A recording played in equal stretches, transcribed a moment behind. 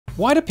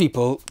Why do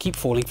people keep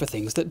falling for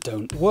things that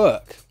don't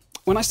work?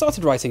 When I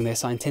started writing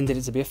this, I intended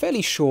it to be a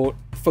fairly short,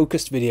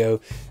 focused video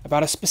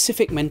about a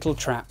specific mental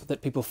trap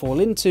that people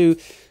fall into,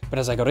 but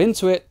as I got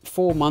into it,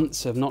 4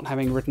 months of not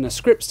having written a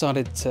script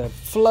started to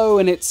flow,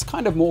 and it's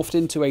kind of morphed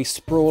into a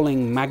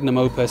sprawling magnum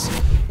opus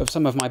of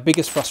some of my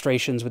biggest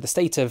frustrations with the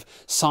state of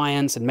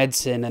science and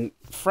medicine and,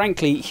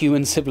 frankly,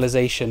 human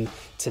civilization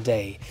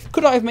today.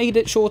 Could I have made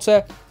it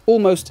shorter?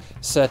 Almost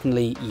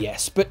certainly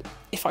yes, but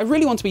if I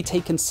really want to be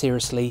taken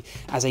seriously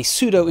as a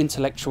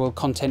pseudo-intellectual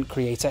content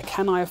creator,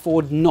 can I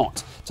afford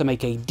not to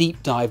make a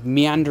deep dive,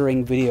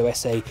 meandering video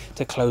essay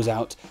to close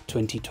out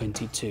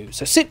 2022?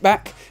 So sit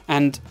back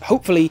and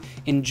hopefully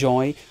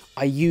enjoy.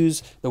 I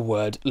use the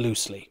word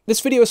loosely. This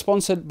video is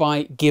sponsored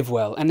by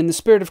GiveWell, and in the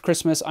spirit of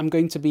Christmas, I'm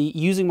going to be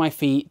using my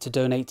fee to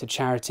donate to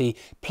charity.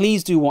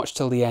 Please do watch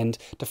till the end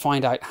to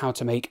find out how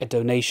to make a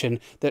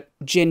donation that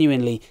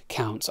genuinely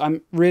counts.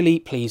 I'm really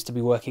pleased to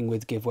be working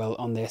with GiveWell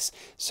on this,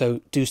 so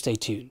do stay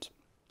tuned.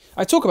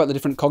 I talk about the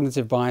different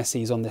cognitive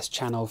biases on this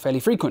channel fairly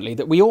frequently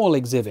that we all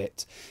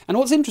exhibit, and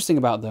what's interesting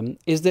about them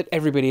is that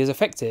everybody is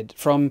affected,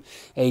 from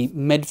a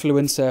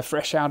medfluencer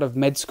fresh out of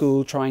med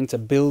school trying to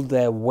build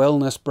their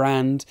wellness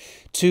brand,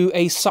 to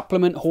a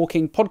supplement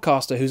hawking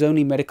podcaster whose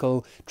only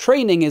medical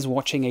training is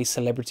watching a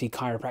celebrity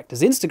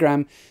chiropractor's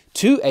Instagram,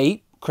 to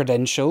a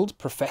credentialed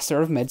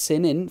professor of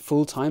medicine in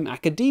full-time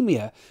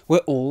academia. We're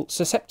all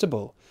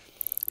susceptible.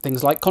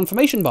 Things like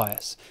confirmation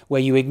bias, where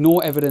you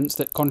ignore evidence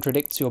that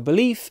contradicts your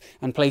belief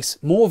and place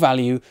more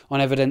value on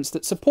evidence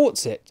that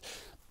supports it.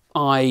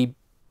 I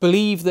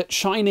believe that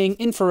shining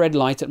infrared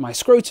light at my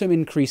scrotum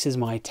increases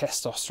my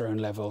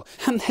testosterone level.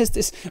 And there's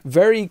this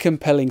very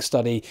compelling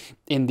study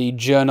in the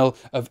Journal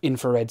of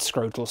Infrared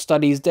Scrotal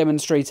Studies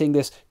demonstrating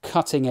this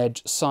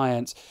cutting-edge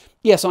science.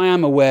 Yes, I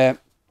am aware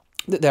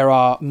that there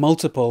are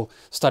multiple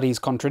studies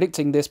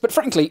contradicting this, but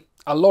frankly,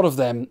 a lot of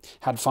them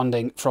had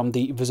funding from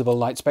the visible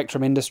light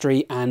spectrum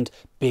industry and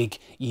big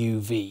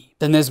UV.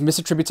 Then there's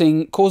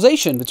misattributing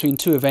causation between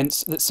two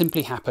events that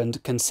simply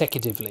happened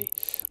consecutively.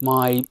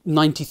 My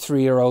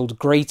 93-year-old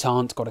great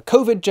aunt got a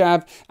COVID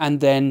jab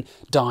and then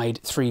died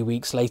 3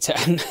 weeks later,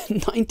 and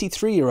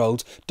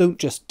 93-year-olds don't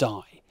just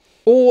die.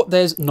 Or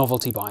there's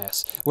novelty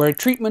bias, where a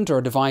treatment or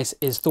a device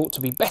is thought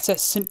to be better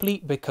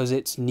simply because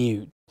it's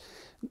new.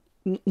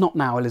 Not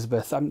now,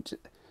 Elizabeth.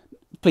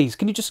 Please,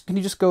 can you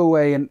just go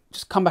away and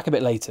just come back a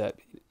bit later?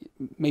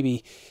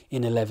 Maybe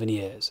in 11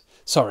 years.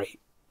 Sorry,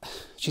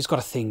 she's got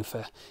a thing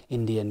for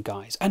Indian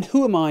guys. And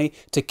who am I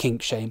to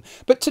kink shame?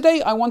 But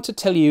today I want to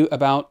tell you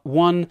about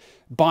one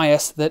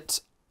bias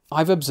that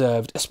I've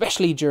observed,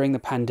 especially during the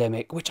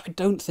pandemic, which I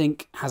don't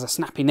think has a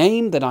snappy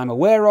name that I'm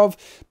aware of,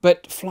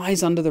 but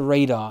flies under the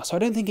radar. So I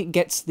don't think it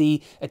gets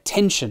the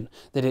attention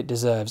that it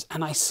deserves.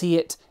 And I see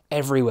it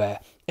everywhere,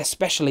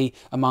 especially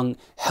among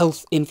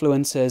health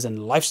influencers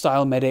and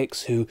lifestyle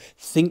medics who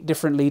think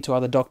differently to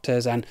other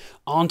doctors and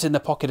aren't in the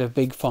pocket of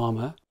Big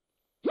Pharma.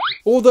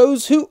 Or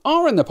those who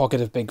are in the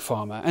pocket of Big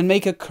Pharma and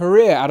make a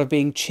career out of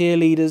being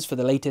cheerleaders for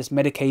the latest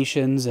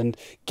medications and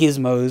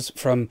gizmos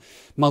from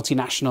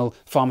multinational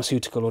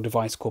pharmaceutical or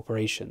device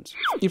corporations.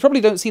 You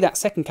probably don't see that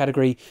second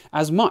category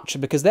as much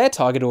because their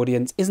target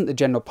audience isn't the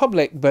general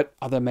public but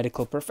other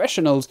medical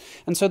professionals,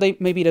 and so they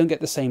maybe don't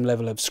get the same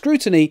level of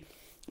scrutiny.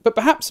 But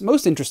perhaps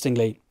most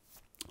interestingly,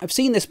 I've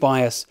seen this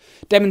bias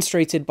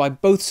demonstrated by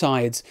both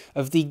sides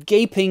of the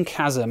gaping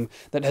chasm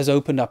that has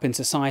opened up in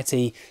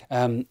society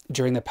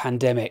during the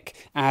pandemic,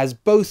 as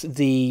both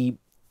the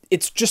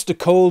 "it's just a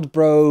cold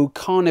bro,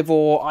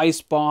 carnivore,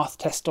 ice bath,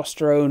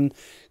 testosterone"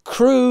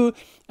 crew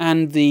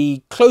and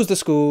the "close the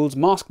schools,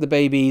 mask the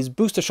babies,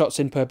 booster shots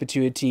in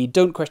perpetuity,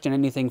 don't question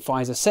anything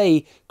Pfizer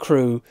say"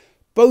 crew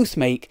both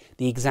make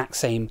the exact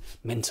same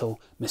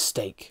mental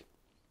mistake.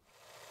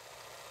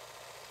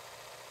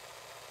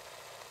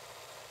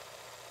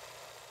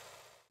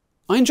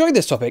 I enjoy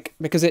this topic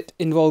because it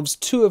involves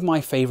two of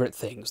my favourite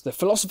things, the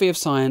philosophy of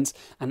science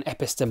and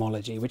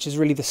epistemology, which is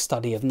really the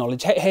study of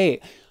knowledge. Hey,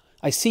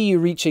 I see you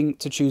reaching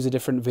to choose a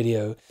different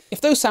video.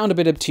 If those sound a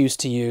bit obtuse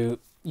to you,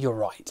 you're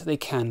right, they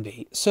can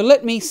be. So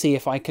let me see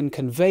if I can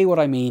convey what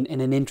I mean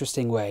in an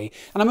interesting way,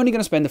 and I'm only going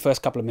to spend the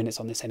first couple of minutes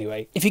on this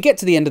anyway. If you get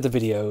to the end of the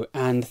video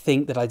and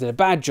think that I did a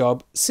bad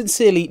job,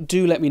 sincerely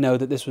do let me know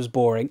that this was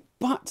boring,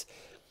 but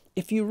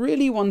if you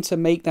really want to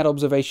make that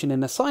observation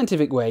in a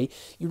scientific way,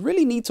 you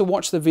really need to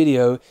watch the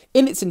video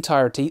in its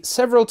entirety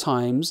several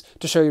times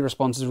to show your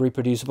responses are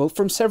reproducible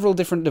from several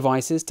different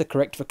devices to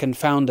correct for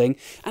confounding,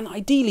 and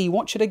ideally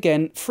watch it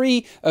again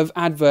free of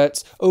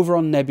adverts over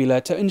on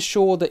Nebula to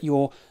ensure that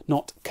you're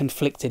not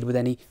conflicted with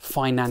any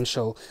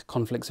financial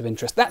conflicts of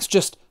interest. That's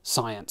just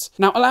science.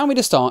 Now, allow me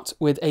to start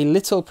with a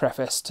little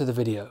preface to the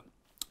video.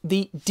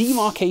 The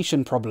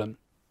demarcation problem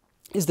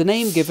is the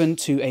name given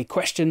to a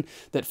question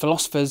that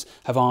philosophers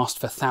have asked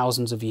for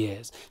thousands of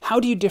years. How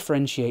do you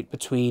differentiate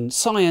between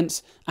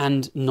science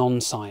and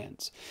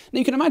non-science? Now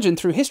you can imagine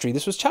through history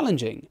this was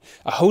challenging.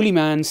 A holy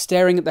man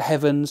staring at the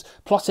heavens,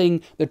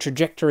 plotting the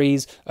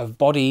trajectories of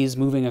bodies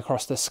moving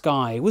across the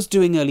sky, was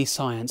doing early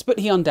science, but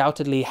he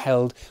undoubtedly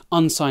held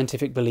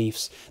unscientific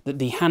beliefs that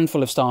the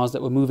handful of stars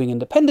that were moving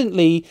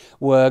independently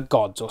were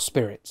gods or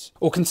spirits.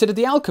 Or consider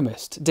the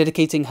alchemist,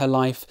 dedicating her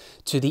life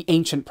to the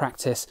ancient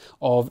practice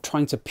of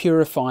trying to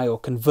purify or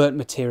convert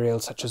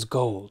materials such as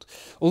gold.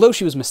 Although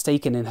she was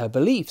mistaken in her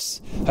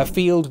beliefs, her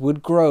field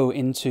would grow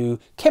into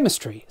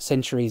chemistry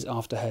centuries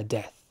after her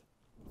death.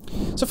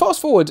 So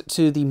fast forward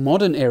to the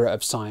modern era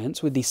of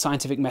science, with the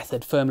scientific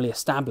method firmly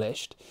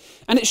established,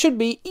 and it should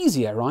be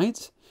easier,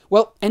 right?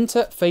 Well,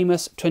 enter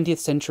famous 20th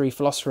century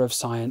philosopher of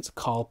science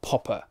Karl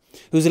Popper,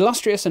 whose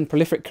illustrious and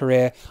prolific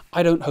career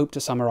I don't hope to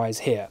summarise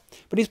here,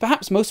 but he's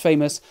perhaps most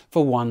famous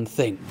for one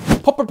thing.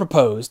 Popper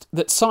proposed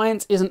that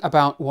science isn't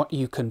about what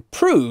you can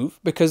prove,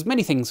 because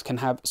many things can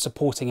have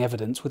supporting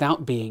evidence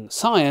without being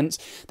science.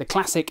 The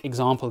classic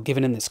example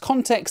given in this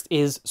context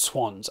is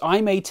swans.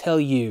 I may tell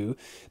you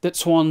that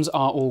swans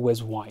are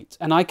always white,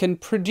 and I can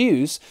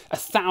produce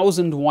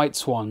 1,000 white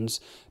swans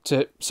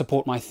to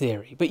support my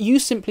theory, but you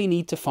simply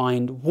need to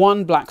find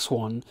one black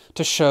swan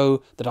to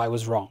show that I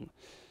was wrong.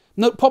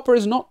 Note, Popper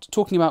is not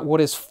talking about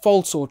what is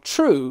false or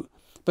true,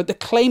 but the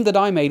claim that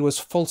I made was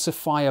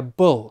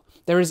falsifiable.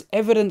 There is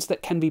evidence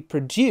that can be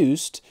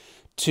produced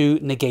to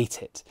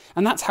negate it.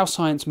 And that's how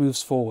science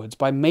moves forwards,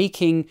 by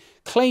making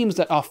claims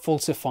that are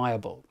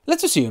falsifiable.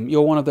 Let's assume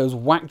you're one of those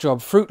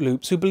whack-job Fruit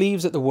Loops who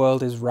believes that the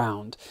world is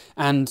round,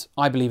 and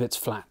I believe it's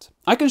flat.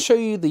 I can show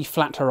you the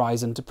flat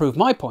horizon to prove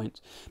my point,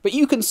 but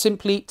you can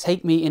simply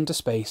take me into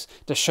space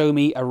to show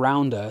me a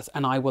round Earth,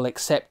 and I will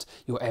accept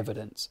your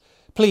evidence.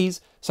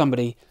 Please,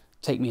 somebody,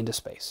 take me into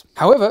space.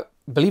 However,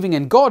 believing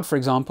in God, for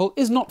example,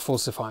 is not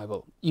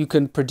falsifiable. You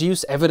can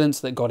produce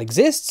evidence that God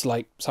exists,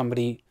 like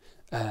somebody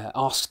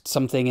asked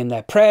something in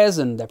their prayers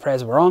and their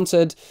prayers were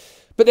answered,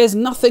 but there's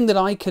nothing that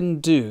I can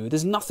do,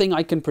 there's nothing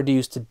I can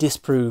produce to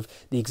disprove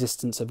the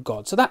existence of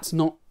God. So that's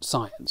not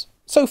science.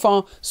 So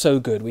far, so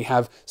good. We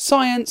have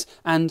science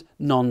and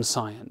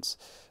non-science,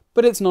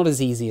 but it's not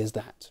as easy as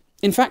that.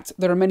 In fact,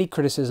 there are many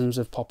criticisms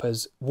of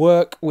Popper's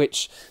work,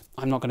 which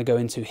I'm not going to go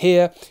into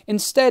here.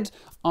 Instead,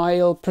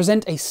 I'll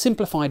present a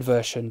simplified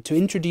version to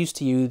introduce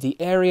to you the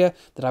area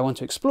that I want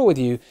to explore with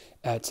you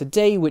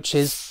today, which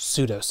is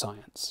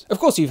pseudoscience. Of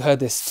course, you've heard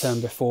this term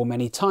before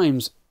many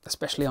times,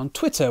 especially on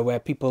Twitter, where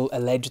people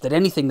allege that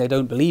anything they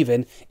don't believe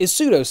in is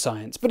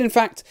pseudoscience. But in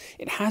fact,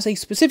 it has a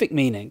specific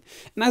meaning.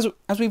 And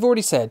as we've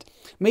already said,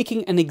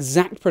 making an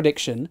exact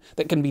prediction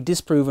that can be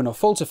disproven or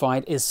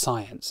falsified is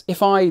science.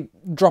 If I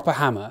drop a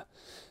hammer,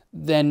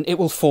 then it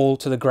will fall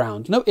to the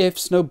ground. No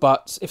ifs, no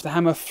buts. If the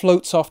hammer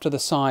floats off to the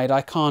side,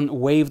 I can't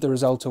wave the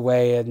result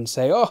away and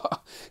say, oh,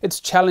 it's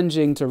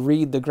challenging to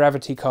read the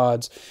gravity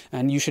cards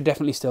and you should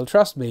definitely still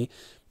trust me.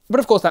 But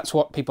of course, that's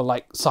what people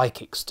like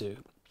psychics do.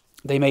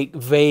 They make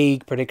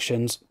vague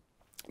predictions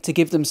to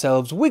give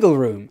themselves wiggle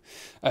room.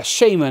 A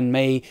shaman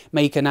may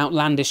make an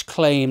outlandish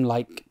claim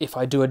like, if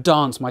I do a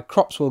dance, my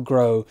crops will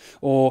grow.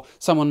 Or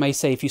someone may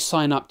say, if you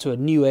sign up to a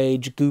new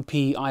age,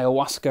 goopy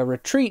ayahuasca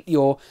retreat,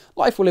 your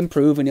life will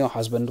improve and your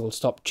husband will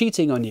stop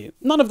cheating on you.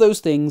 None of those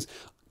things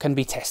can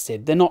be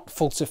tested. They're not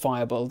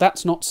falsifiable.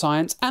 That's not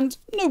science, and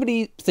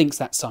nobody thinks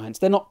that's science.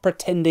 They're not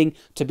pretending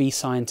to be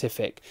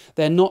scientific.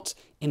 They're not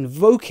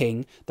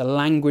invoking the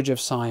language of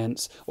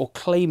science or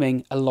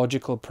claiming a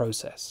logical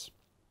process.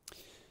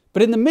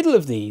 But in the middle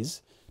of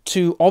these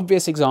two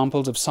obvious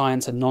examples of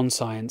science and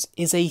non-science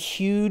is a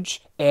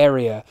huge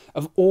area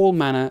of all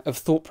manner of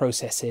thought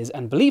processes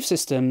and belief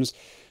systems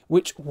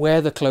which wear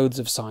the clothes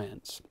of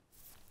science.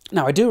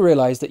 Now, I do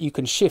realise that you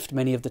can shift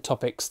many of the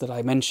topics that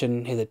I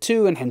mention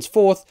hitherto and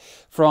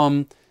henceforth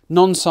from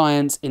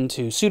non-science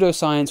into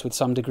pseudoscience with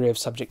some degree of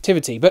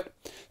subjectivity. But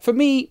for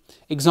me,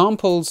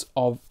 examples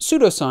of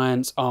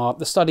pseudoscience are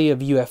the study of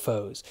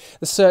UFOs,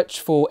 the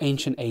search for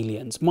ancient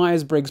aliens,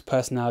 Myers-Briggs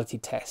personality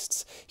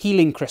tests,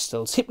 healing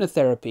crystals,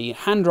 hypnotherapy,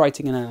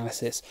 handwriting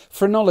analysis,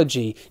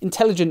 phrenology,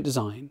 intelligent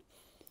design.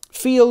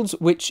 Fields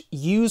which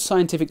use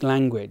scientific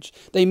language.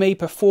 They may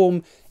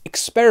perform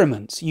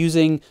experiments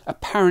using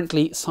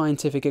apparently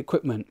scientific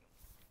equipment.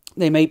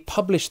 They may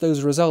publish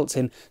those results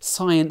in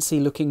sciencey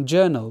looking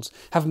journals,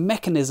 have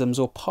mechanisms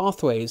or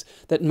pathways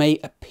that may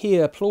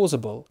appear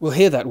plausible. We'll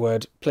hear that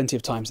word plenty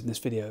of times in this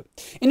video.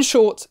 In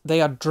short, they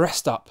are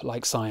dressed up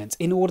like science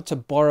in order to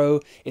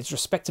borrow its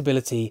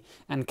respectability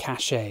and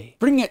cachet.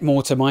 Bringing it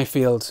more to my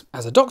field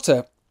as a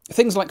doctor,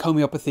 things like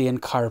homeopathy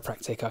and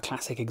chiropractic are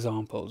classic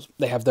examples.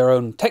 They have their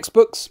own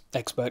textbooks,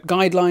 expert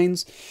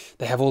guidelines,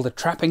 they have all the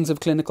trappings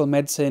of clinical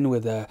medicine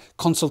with a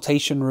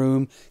consultation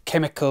room,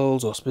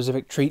 chemicals or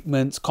specific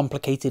treatments,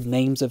 complicated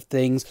names of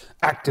things,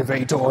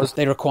 activators.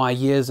 They require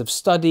years of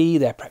study,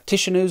 they're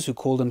practitioners who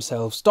call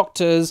themselves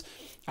doctors,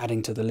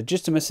 adding to the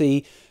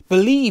legitimacy,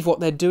 believe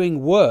what they're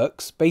doing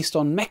works based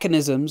on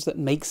mechanisms that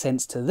make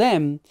sense to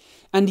them,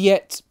 and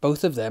yet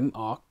both of them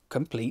are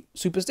complete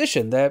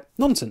superstition. They're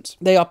nonsense.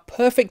 They are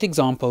perfect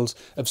examples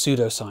of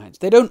pseudoscience.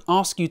 They don't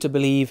ask you to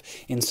believe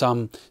in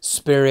some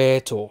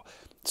spirit or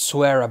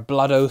swear a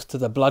blood oath to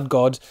the blood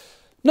god.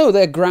 No,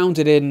 they're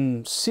grounded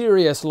in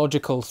serious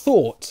logical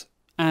thought.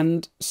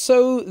 And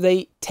so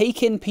they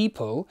take in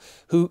people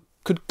who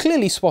could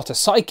clearly spot a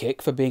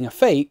psychic for being a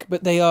fake,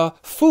 but they are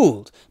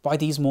fooled by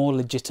these more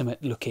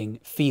legitimate-looking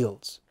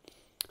fields.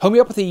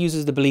 Homeopathy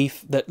uses the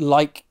belief that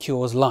like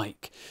cures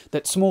like,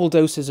 that small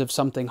doses of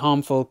something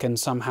harmful can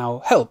somehow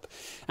help.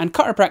 And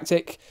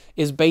chiropractic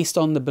is based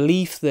on the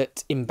belief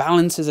that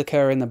imbalances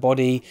occur in the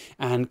body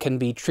and can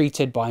be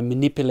treated by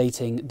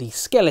manipulating the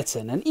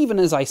skeleton. And even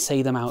as I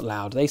say them out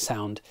loud, they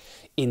sound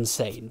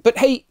insane. But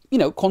hey, you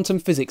know, quantum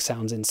physics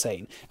sounds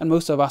insane, and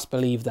most of us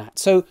believe that.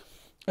 So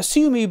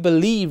assume you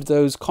believe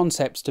those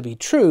concepts to be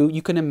true,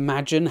 you can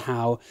imagine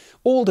how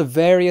all the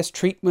various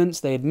treatments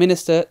they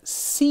administer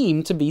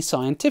seem to be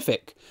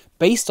scientific,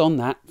 based on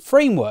that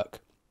framework.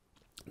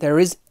 There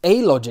is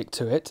a logic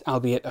to it,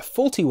 albeit a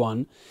faulty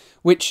one,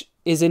 which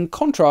is in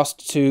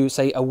contrast to,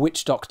 say, a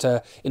witch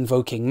doctor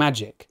invoking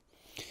magic.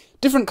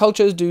 Different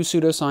cultures do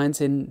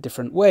pseudoscience in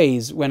different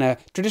ways. When a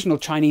traditional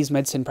Chinese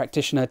medicine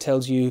practitioner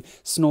tells you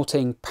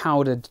snorting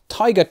powdered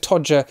tiger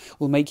todger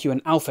will make you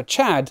an alpha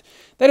chad,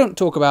 they don't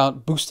talk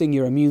about boosting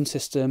your immune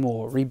system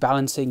or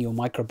rebalancing your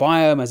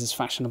microbiome as is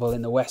fashionable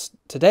in the West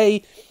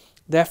today.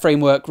 Their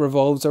framework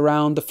revolves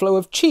around the flow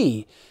of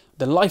qi,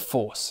 the life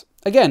force.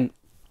 Again,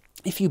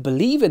 if you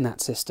believe in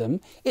that system,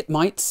 it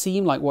might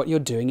seem like what you're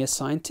doing is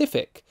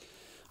scientific.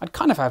 I'd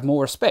kind of have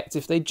more respect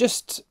if they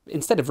just,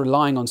 instead of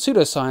relying on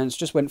pseudoscience,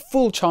 just went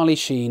full Charlie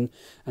Sheen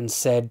and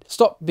said,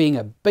 stop being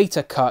a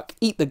beta cuck,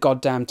 eat the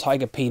goddamn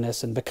tiger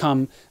penis and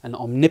become an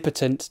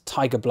omnipotent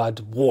tiger blood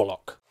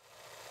warlock.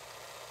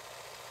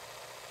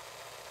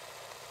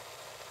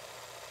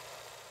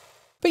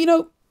 But you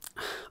know,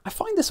 I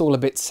find this all a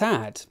bit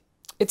sad.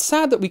 It's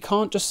sad that we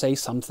can't just say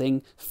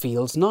something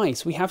feels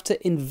nice. We have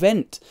to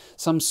invent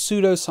some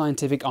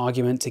pseudoscientific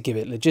argument to give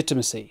it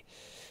legitimacy.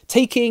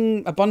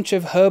 Taking a bunch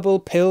of herbal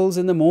pills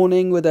in the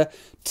morning with a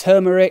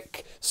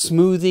turmeric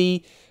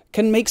smoothie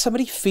can make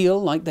somebody feel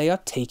like they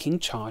are taking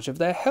charge of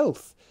their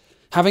health.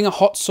 Having a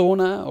hot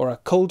sauna or a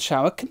cold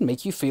shower can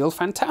make you feel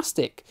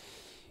fantastic.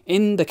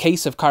 In the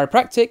case of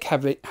chiropractic,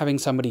 having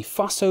somebody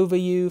fuss over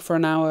you for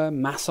an hour,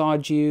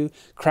 massage you,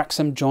 crack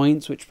some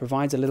joints, which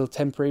provides a little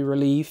temporary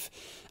relief,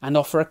 and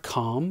offer a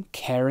calm,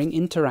 caring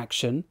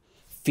interaction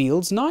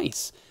feels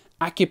nice.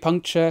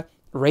 Acupuncture,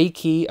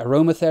 Reiki,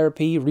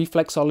 aromatherapy,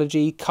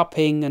 reflexology,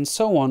 cupping, and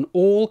so on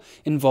all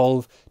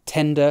involve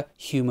tender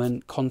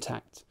human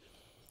contact.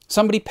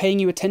 Somebody paying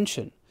you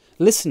attention,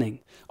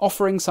 listening,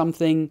 offering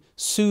something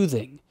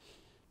soothing.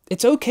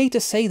 It's okay to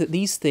say that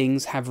these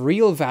things have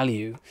real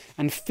value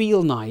and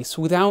feel nice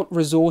without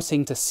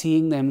resorting to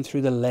seeing them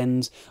through the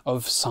lens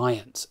of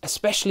science,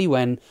 especially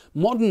when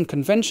modern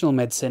conventional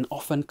medicine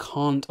often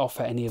can't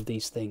offer any of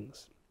these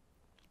things.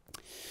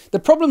 The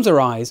problems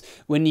arise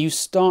when you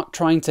start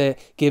trying to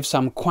give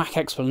some quack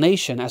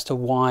explanation as to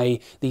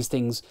why these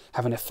things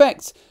have an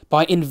effect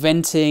by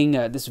inventing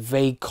this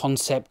vague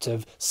concept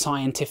of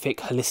scientific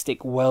holistic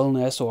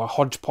wellness or a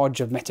hodgepodge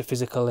of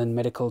metaphysical and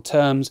medical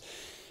terms,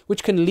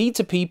 which can lead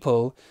to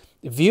people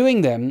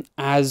viewing them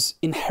as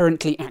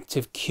inherently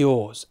active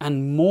cures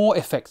and more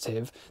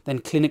effective than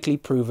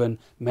clinically proven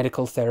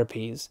medical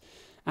therapies,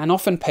 and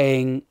often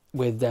paying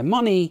with their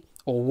money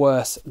or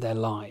worse, their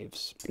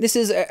lives. This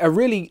is a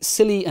really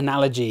silly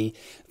analogy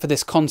for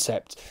this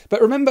concept,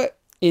 but remember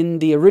in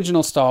the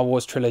original Star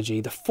Wars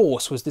trilogy, the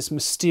Force was this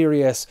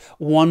mysterious,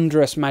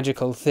 wondrous,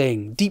 magical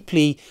thing,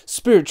 deeply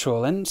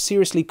spiritual and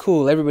seriously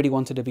cool. Everybody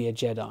wanted to be a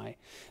Jedi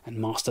and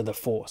master the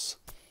Force.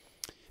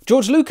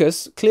 George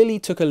Lucas clearly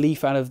took a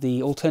leaf out of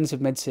the alternative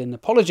medicine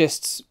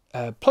apologists'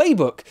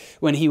 playbook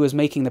when he was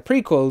making the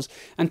prequels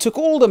and took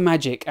all the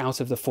magic out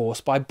of the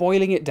Force by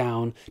boiling it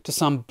down to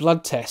some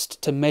blood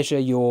test to measure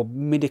your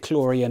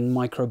midichlorian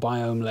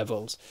microbiome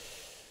levels.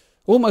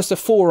 Almost a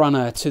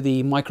forerunner to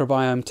the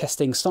microbiome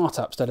testing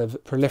startups that have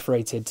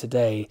proliferated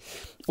today,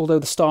 although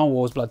the Star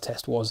Wars blood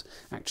test was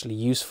actually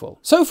useful.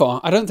 So far,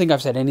 I don't think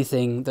I've said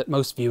anything that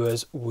most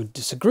viewers would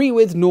disagree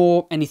with,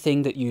 nor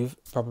anything that you've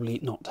probably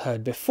not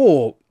heard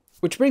before.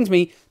 Which brings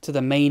me to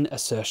the main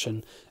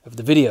assertion of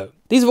the video.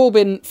 These have all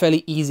been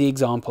fairly easy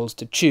examples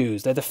to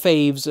choose. They're the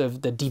faves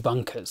of the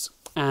debunkers.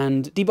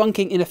 And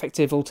debunking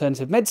ineffective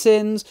alternative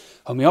medicines,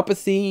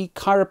 homeopathy,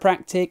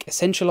 chiropractic,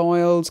 essential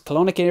oils,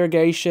 colonic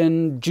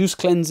irrigation, juice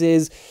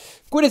cleanses,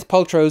 Gwyneth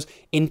Paltrow's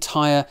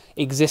entire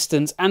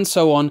existence, and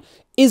so on,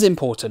 is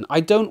important. I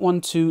don't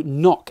want to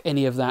knock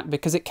any of that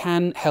because it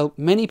can help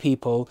many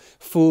people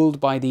fooled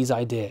by these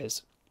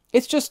ideas.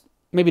 It's just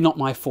maybe not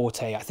my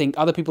forte. I think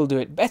other people do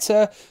it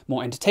better,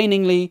 more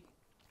entertainingly.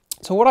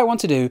 So what I want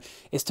to do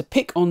is to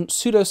pick on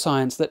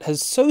pseudoscience that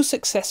has so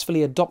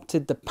successfully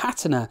adopted the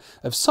patina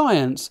of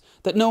science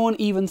that no one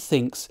even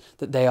thinks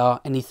that they are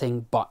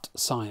anything but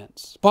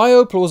science.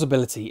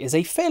 Bioplausibility is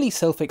a fairly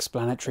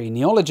self-explanatory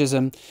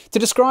neologism to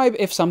describe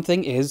if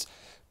something is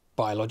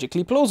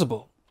biologically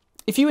plausible.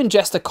 If you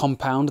ingest a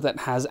compound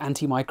that has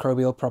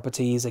antimicrobial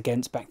properties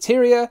against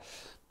bacteria,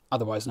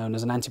 otherwise known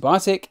as an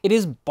antibiotic, it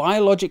is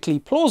biologically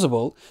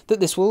plausible that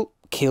this will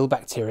kill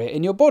bacteria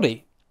in your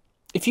body.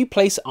 If you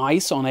place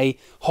ice on a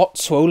hot,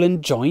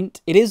 swollen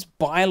joint, it is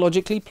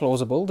biologically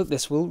plausible that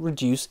this will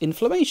reduce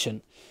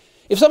inflammation.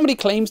 If somebody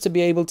claims to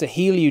be able to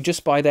heal you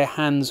just by their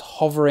hands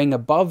hovering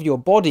above your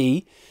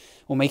body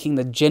or making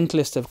the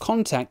gentlest of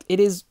contact, it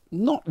is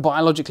not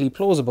biologically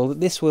plausible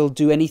that this will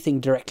do anything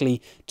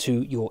directly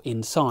to your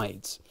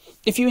insides.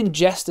 If you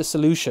ingest a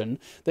solution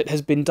that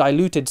has been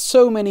diluted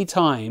so many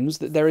times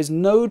that there is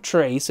no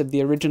trace of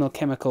the original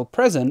chemical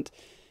present,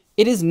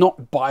 it is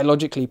not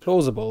biologically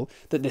plausible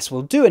that this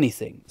will do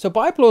anything. So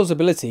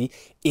bioplausibility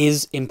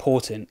is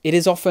important. It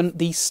is often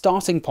the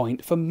starting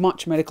point for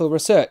much medical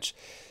research.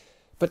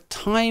 But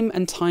time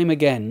and time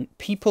again,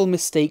 people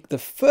mistake the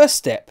first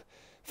step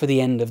for the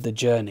end of the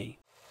journey.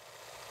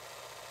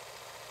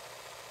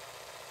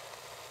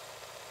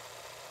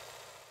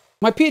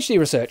 My PhD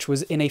research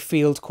was in a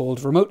field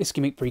called remote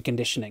ischemic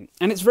preconditioning,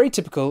 and it's very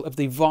typical of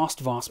the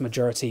vast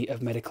majority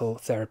of medical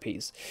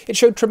therapies. It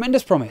showed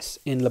tremendous promise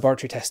in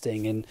laboratory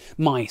testing in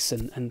mice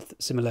and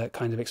similar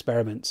kinds of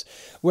experiments,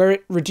 where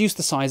it reduced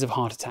the size of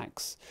heart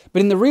attacks.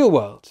 But in the real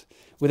world,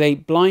 with a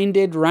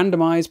blinded,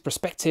 randomized,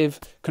 prospective,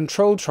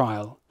 controlled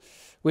trial,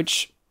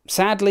 which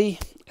sadly,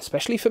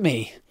 especially for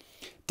me,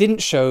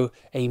 didn't show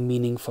a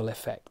meaningful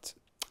effect.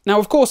 Now,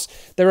 of course,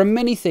 there are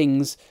many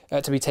things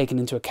to be taken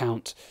into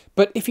account,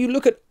 but if you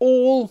look at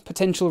all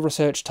potential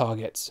research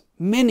targets,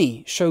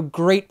 many show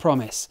great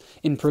promise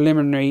in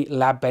preliminary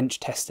lab bench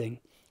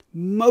testing.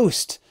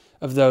 Most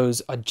of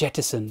those are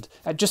jettisoned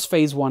at just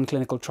phase 1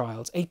 clinical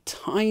trials. A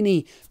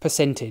tiny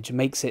percentage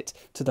makes it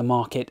to the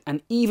market,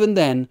 and even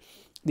then,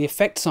 the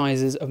effect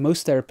sizes of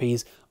most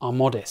therapies are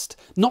modest.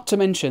 Not to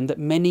mention that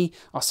many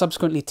are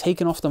subsequently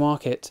taken off the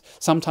market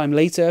sometime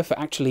later for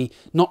actually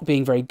not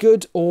being very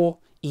good or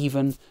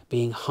even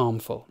being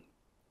harmful.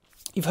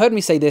 You've heard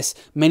me say this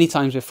many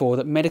times before,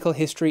 that medical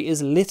history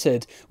is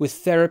littered with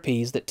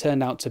therapies that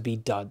turned out to be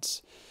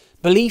duds.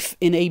 Belief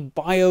in a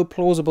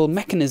bioplausible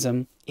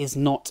mechanism is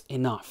not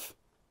enough.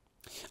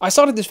 I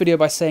started this video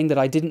by saying that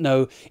I didn't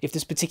know if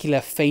this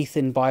particular faith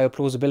in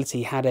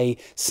bioplausibility had a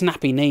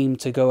snappy name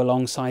to go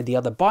alongside the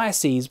other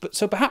biases, but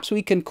so perhaps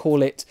we can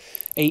call it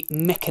a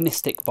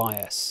mechanistic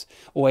bias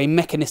or a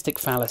mechanistic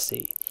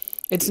fallacy.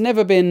 It's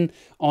never been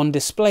on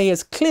display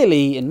as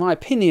clearly, in my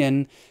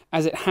opinion,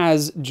 as it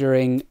has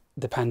during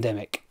the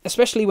pandemic,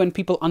 especially when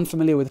people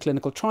unfamiliar with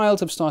clinical trials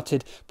have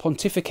started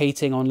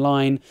pontificating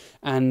online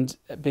and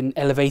been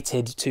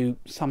elevated to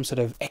some sort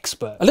of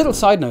expert. A little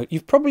side note,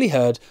 you've probably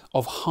heard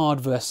of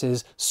hard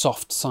versus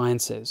soft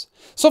sciences.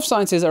 Soft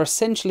sciences are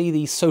essentially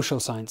the social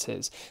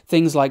sciences,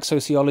 things like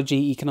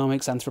sociology,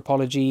 economics,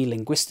 anthropology,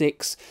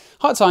 linguistics.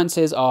 Hard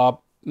sciences are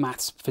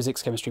maths,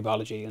 physics, chemistry,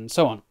 biology, and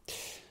so on.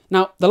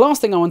 Now, the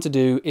last thing I want to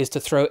do is to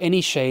throw any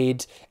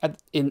shade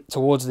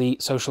towards the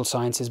social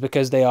sciences,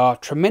 because they are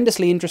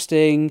tremendously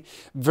interesting,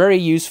 very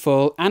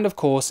useful, and of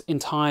course,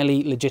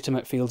 entirely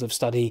legitimate fields of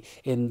study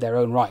in their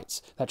own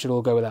rights. That should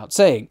all go without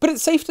saying. But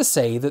it's safe to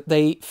say that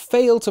they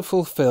fail to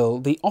fulfill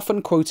the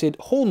often quoted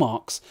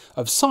hallmarks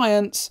of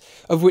science,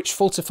 of which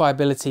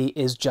falsifiability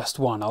is just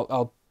one.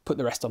 I'll put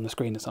the rest on the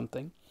screen or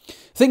something.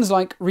 Things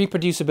like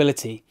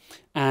reproducibility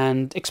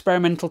and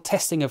experimental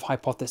testing of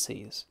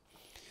hypotheses.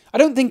 I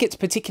don't think it's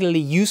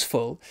particularly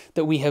useful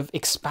that we have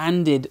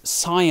expanded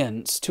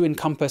science to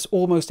encompass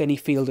almost any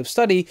field of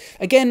study.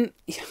 Again,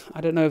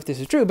 I don't know if this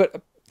is true,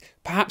 but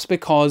perhaps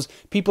because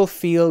people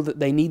feel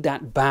that they need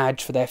that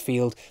badge for their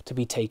field to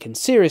be taken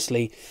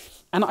seriously.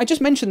 And I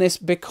just mention this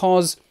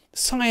because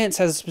science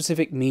has a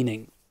specific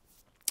meaning.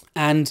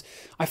 And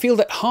I feel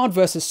that hard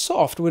versus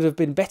soft would have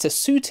been better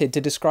suited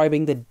to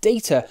describing the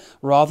data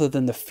rather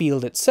than the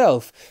field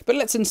itself. But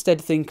let's instead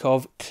think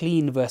of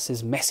clean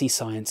versus messy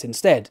science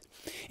instead.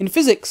 In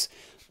physics,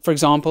 for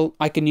example,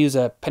 I can use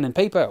a pen and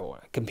paper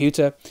or a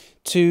computer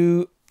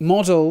to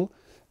model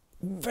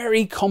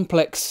very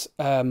complex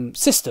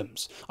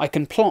systems. I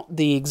can plot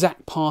the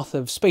exact path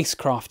of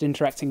spacecraft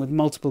interacting with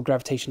multiple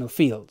gravitational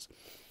fields.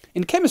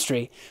 In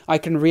chemistry, I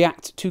can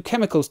react two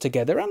chemicals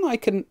together and I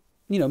can,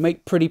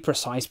 make pretty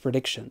precise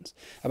predictions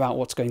about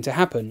what's going to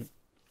happen.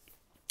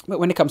 But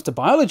when it comes to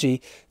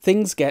biology,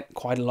 things get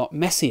quite a lot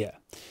messier.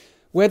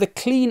 Where the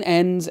clean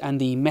ends and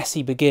the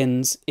messy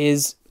begins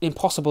is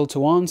impossible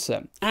to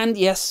answer. And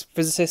yes,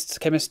 physicists,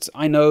 chemists,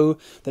 I know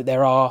that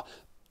there are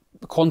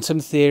quantum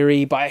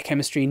theory,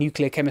 biochemistry,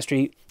 nuclear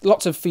chemistry,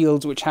 lots of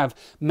fields which have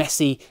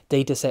messy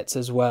data sets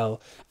as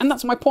well. And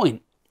that's my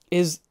point,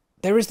 is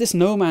there is this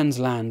no man's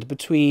land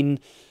between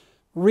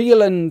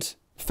real and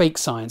fake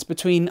science,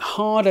 between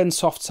hard and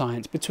soft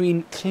science,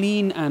 between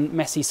clean and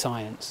messy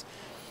science.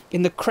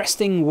 In the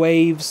cresting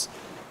waves,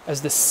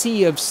 as the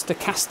sea of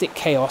stochastic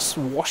chaos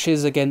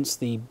washes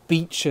against the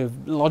beach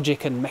of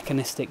logic and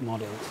mechanistic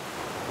models.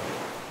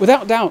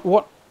 Without doubt,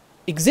 what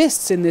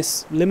exists in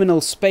this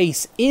liminal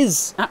space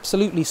is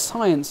absolutely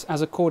science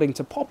as according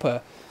to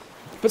Popper,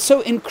 but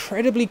so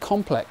incredibly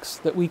complex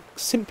that we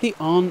simply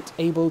aren't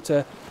able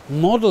to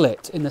model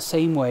it in the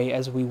same way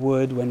as we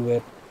would when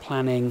we're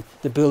planning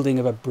the building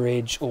of a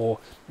bridge or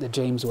the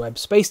James Webb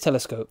Space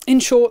Telescope. In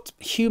short,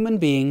 human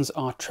beings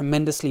are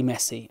tremendously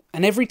messy,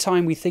 and every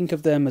time we think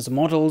of them as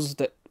models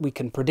that we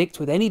can predict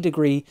with any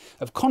degree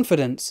of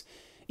confidence,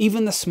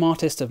 even the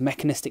smartest of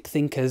mechanistic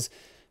thinkers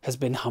has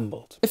been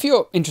humbled. If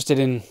you're interested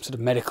in sort of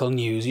medical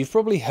news, you've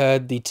probably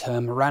heard the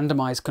term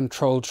randomized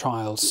controlled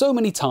trials so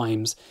many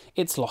times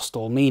it's lost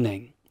all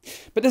meaning.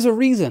 But there's a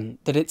reason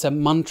that it's a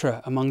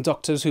mantra among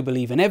doctors who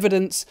believe in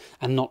evidence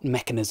and not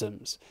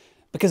mechanisms.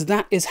 Because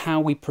that is how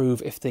we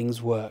prove if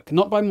things work.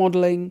 Not by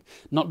modelling,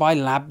 not by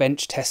lab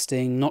bench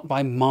testing, not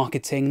by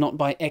marketing, not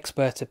by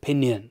expert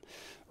opinion.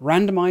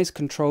 Randomised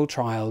controlled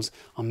trials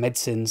are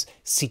medicine's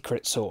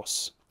secret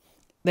sauce.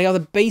 They are the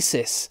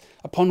basis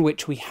upon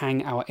which we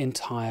hang our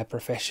entire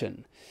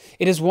profession.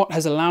 It is what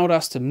has allowed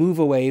us to move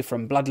away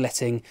from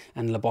bloodletting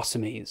and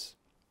lobotomies.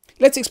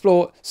 Let's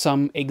explore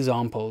some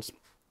examples.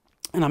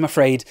 And I'm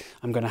afraid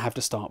I'm going to have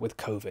to start with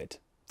COVID.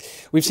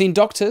 We've seen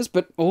doctors,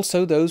 but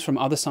also those from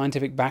other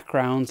scientific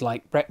backgrounds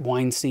like Brett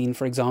Weinstein,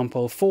 for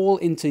example, fall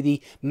into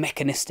the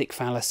mechanistic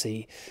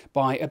fallacy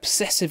by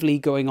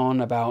obsessively going on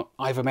about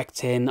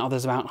ivermectin,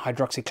 others about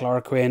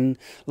hydroxychloroquine,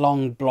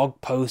 long blog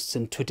posts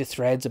and Twitter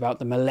threads about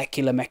the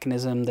molecular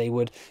mechanism they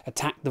would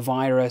attack the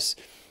virus.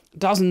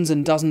 Dozens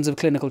and dozens of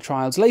clinical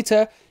trials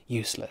later,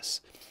 useless.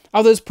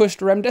 Others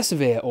pushed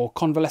remdesivir or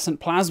convalescent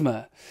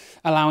plasma,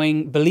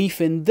 allowing belief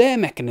in their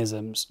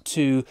mechanisms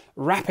to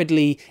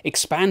rapidly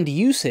expand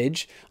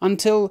usage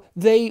until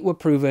they were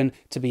proven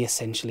to be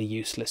essentially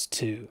useless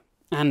too,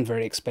 and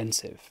very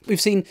expensive. We've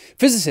seen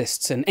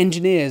physicists and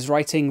engineers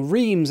writing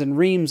reams and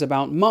reams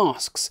about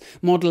masks,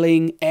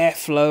 modelling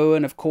airflow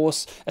and of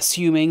course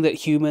assuming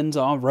that humans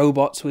are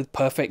robots with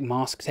perfect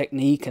mask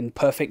technique and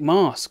perfect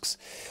masks.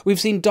 We've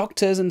seen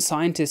doctors and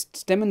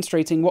scientists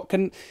demonstrating what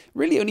can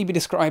really only be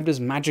described as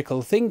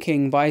magical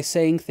thinking by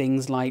saying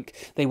things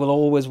like they will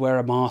always wear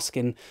a mask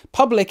in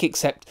public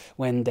except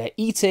when they're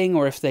eating,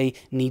 or if they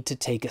need to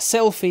take a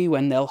selfie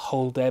when they'll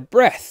hold their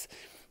breath.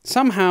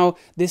 Somehow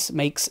this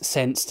makes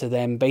sense to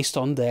them based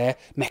on their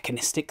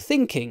mechanistic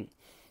thinking.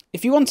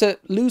 If you want to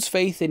lose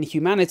faith in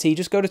humanity,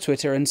 just go to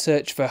Twitter and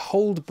search for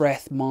hold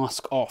breath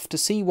mask off to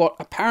see what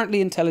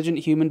apparently intelligent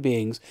human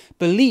beings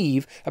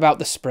believe about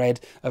the spread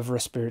of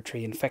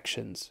respiratory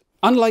infections.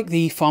 Unlike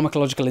the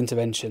pharmacological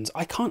interventions,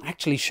 I can't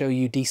actually show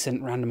you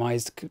decent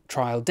randomized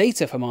trial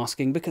data for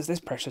masking because there's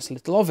precious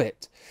little of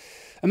it.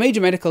 A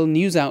major medical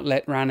news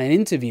outlet ran an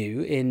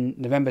interview in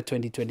November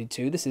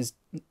 2022, this is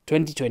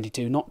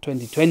 2022, not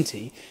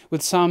 2020,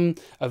 with some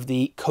of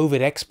the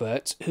COVID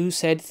experts who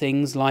said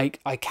things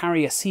like, I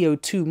carry a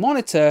CO2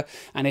 monitor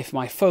and if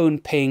my phone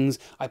pings,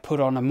 I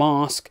put on a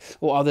mask,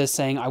 or others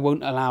saying I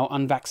won't allow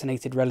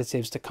unvaccinated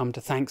relatives to come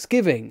to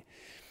Thanksgiving.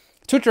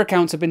 Twitter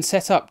accounts have been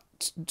set up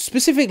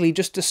specifically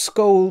just to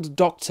scold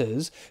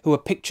doctors who are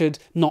pictured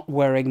not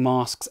wearing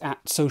masks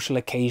at social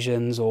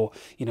occasions or,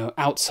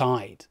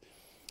 outside.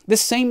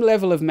 This same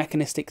level of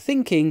mechanistic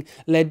thinking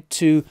led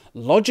to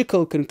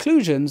logical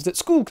conclusions that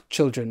school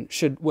children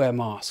should wear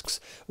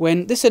masks,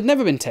 when this had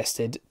never been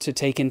tested to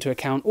take into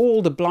account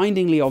all the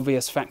blindingly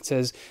obvious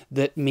factors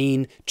that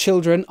mean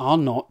children are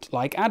not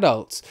like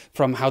adults,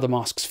 from how the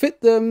masks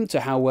fit them,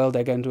 to how well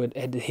they're going to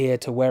adhere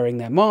to wearing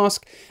their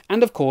mask,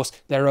 and of course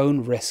their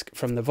own risk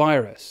from the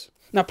virus.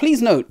 Now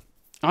please note,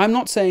 I'm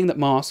not saying that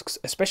masks,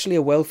 especially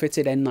a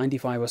well-fitted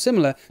N95 or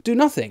similar, do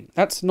nothing.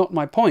 That's not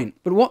my point.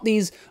 But what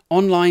these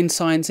online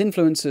science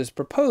influencers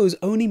propose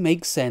only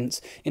makes sense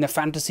in a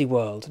fantasy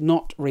world,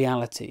 not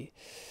reality.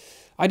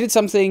 I did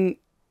something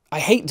I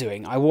hate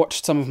doing. I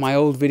watched some of my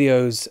old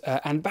videos,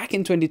 and back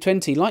in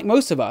 2020, like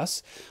most of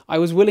us, I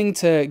was willing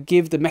to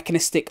give the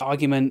mechanistic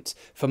argument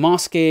for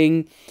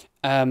masking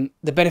the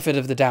benefit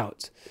of the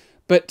doubt.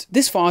 But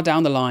this far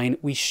down the line,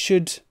 we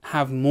should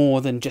have more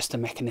than just a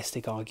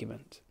mechanistic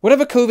argument.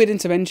 Whatever COVID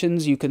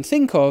interventions you can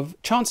think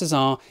of, chances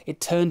are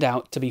it turned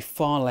out to be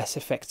far less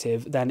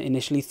effective than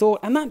initially thought,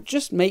 and that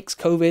just makes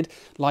COVID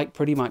like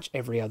pretty much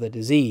every other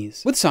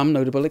disease. With some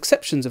notable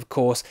exceptions, of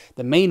course,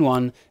 the main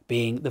one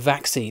being the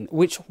vaccine,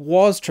 which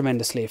was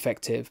tremendously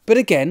effective, but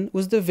again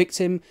was the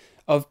victim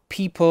of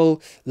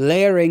people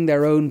layering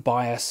their own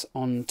bias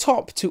on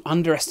top to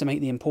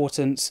underestimate the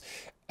importance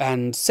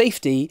and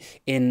safety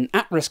in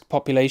at-risk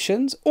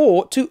populations,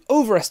 or to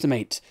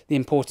overestimate the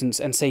importance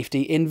and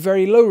safety in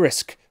very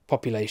low-risk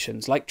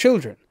populations, like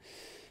children.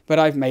 But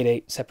I've made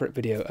a separate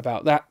video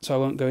about that, so I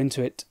won't go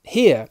into it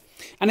here.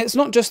 And it's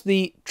not just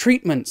the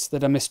treatments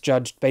that are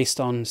misjudged based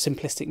on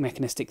simplistic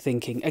mechanistic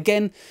thinking.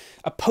 Again,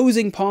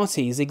 opposing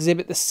parties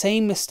exhibit the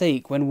same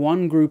mistake when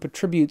one group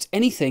attributes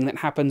anything that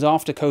happens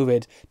after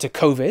COVID to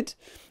COVID,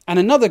 and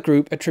another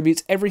group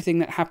attributes everything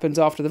that happens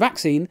after the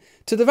vaccine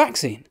to the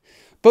vaccine.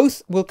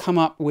 Both will come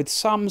up with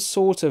some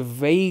sort of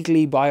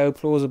vaguely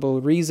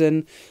bioplausible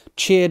reason,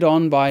 cheered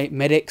on by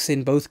medics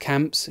in both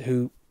camps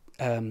who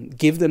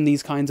give them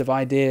these kinds of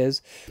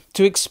ideas,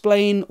 to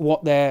explain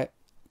what their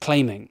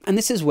claiming. And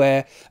this is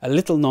where a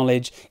little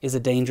knowledge is a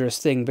dangerous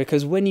thing,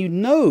 because when you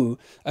know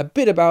a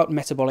bit about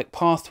metabolic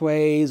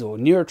pathways or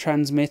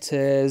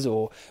neurotransmitters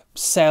or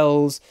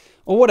cells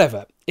or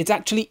whatever, it's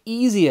actually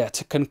easier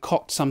to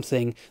concoct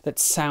something that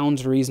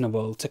sounds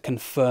reasonable to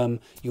confirm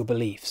your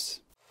beliefs.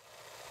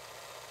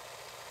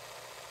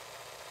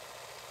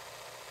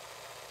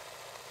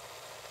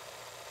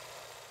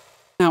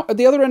 Now, at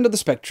the other end of the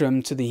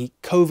spectrum, to the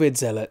COVID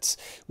zealots,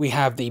 we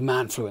have the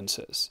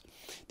manfluencers,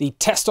 the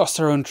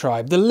testosterone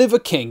tribe, the liver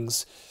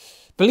kings.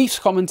 Beliefs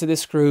common to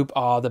this group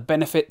are the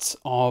benefits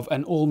of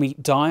an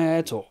all-meat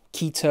diet or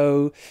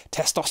keto,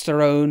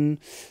 testosterone,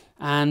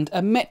 and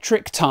a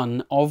metric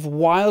ton of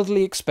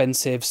wildly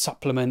expensive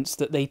supplements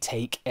that they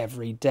take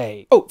every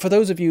day. Oh, for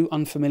those of you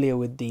unfamiliar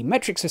with the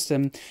metric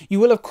system, you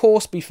will of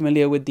course be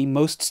familiar with the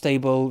most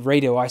stable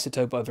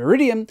radioisotope of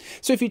iridium.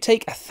 So if you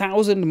take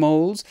 1,000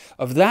 moles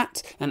of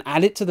that and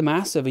add it to the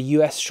mass of a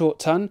US short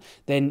ton,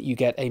 then you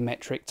get a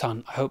metric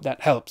ton. I hope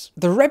that helps.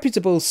 The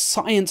reputable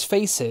science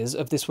faces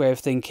of this way of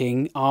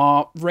thinking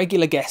are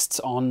regular guests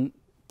on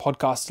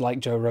podcasts like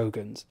Joe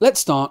Rogan's. Let's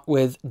start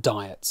with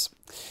diets.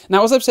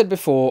 Now, as I've said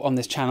before on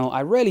this channel,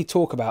 I rarely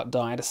talk about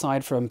diet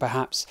aside from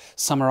perhaps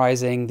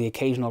summarizing the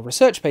occasional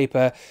research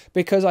paper,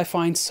 because I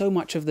find so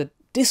much of the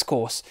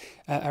discourse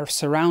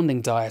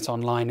surrounding diet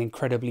online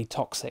incredibly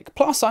toxic.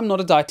 Plus, I'm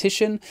not a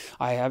dietitian.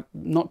 I am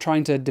not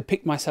trying to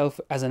depict myself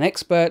as an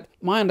expert.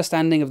 My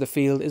understanding of the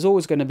field is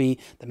always going to be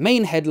the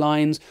main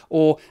headlines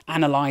or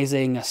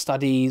analyzing a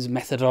study's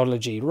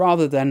methodology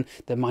rather than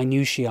the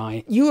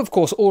minutiae. You, of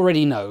course,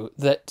 already know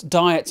that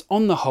diets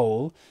on the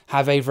whole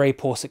have a very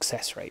poor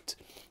success rate.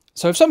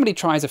 So if somebody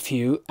tries a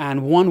few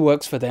and one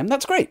works for them,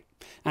 that's great.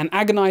 And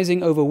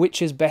agonizing over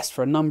which is best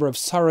for a number of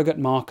surrogate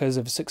markers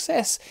of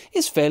success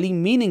is fairly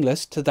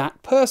meaningless to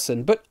that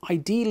person. But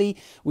ideally,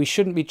 we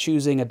shouldn't be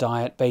choosing a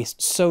diet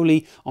based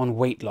solely on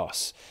weight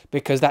loss,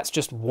 because that's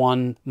just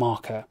one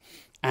marker.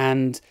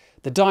 And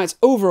the diet's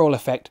overall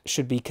effect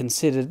should be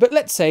considered. But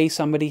let's say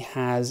somebody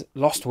has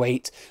lost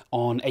weight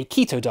on a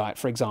keto diet,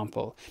 for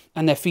example,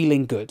 and they're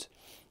feeling good.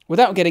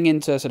 Without getting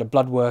into sort of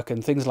blood work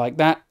and things like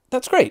that,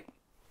 that's great.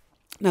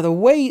 Now, the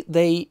way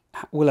they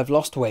will have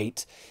lost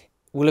weight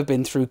will have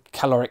been through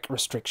caloric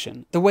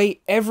restriction. The way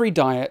every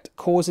diet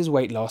causes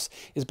weight loss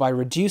is by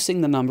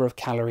reducing the number of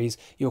calories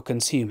you're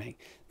consuming.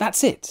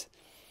 That's it.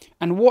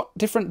 And what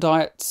different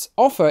diets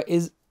offer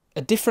is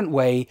a different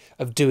way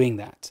of doing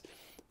that.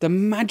 The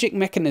magic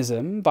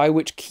mechanism by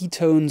which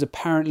ketones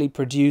apparently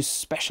produce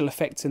special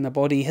effects in the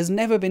body has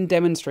never been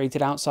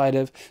demonstrated outside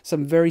of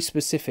some very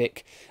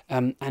specific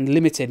and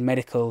limited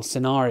medical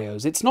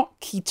scenarios. It's not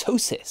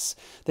ketosis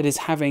that is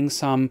having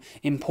some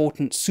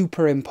important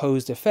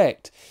superimposed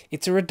effect.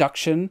 It's a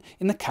reduction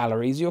in the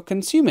calories you're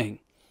consuming.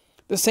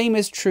 The same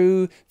is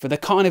true for the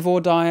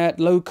carnivore diet,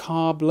 low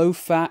carb, low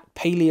fat,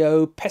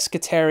 paleo,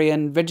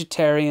 pescatarian,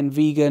 vegetarian,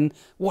 vegan,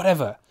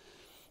 whatever.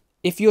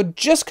 If you're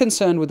just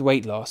concerned with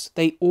weight loss,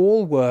 they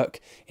all work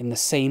in the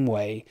same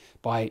way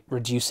by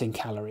reducing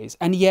calories.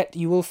 And yet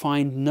you will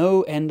find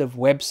no end of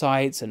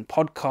websites and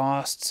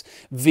podcasts,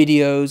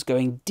 videos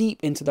going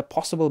deep into the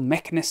possible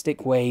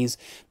mechanistic ways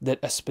that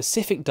a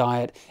specific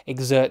diet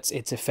exerts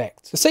its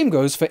effect. The same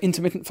goes for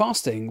intermittent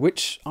fasting,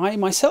 which I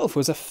myself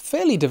was a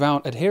fairly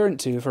devout adherent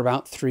to for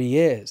about 3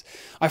 years.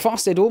 I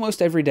fasted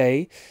almost every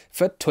day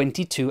for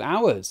 22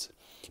 hours.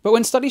 But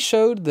when studies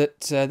showed that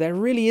there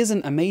really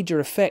isn't a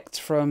major effect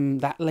from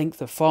that length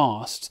of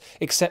fast,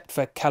 except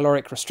for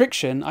caloric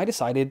restriction, I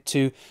decided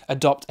to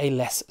adopt a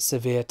less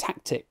severe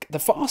tactic. The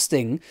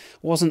fasting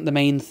wasn't the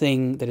main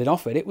thing that it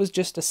offered, it was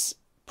just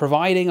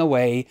providing a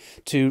way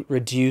to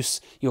reduce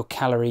your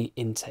calorie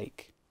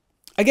intake.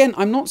 Again,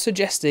 I'm not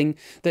suggesting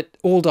that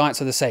all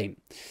diets are the same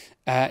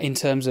in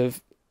terms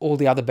of all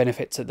the other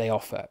benefits that they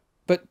offer.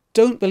 But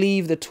don't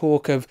believe the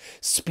talk of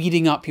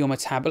speeding up your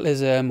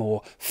metabolism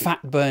or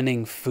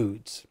fat-burning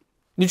foods.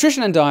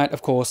 Nutrition and diet,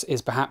 of course,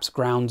 is perhaps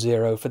ground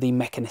zero for the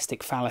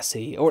mechanistic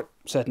fallacy, or it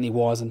certainly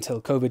was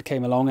until COVID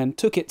came along and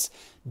took its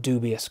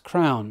dubious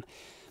crown.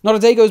 Not a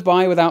day goes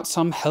by without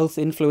some health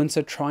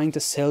influencer trying to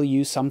sell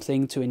you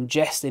something to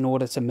ingest in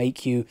order to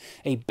make you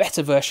a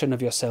better version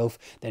of yourself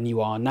than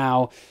you are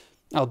now,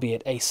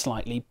 albeit a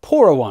slightly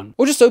poorer one.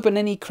 Or just open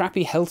any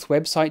crappy health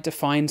website to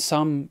find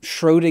some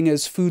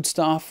Schrodinger's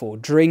foodstuff or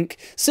drink,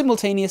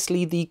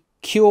 simultaneously the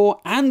cure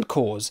and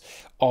cause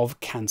of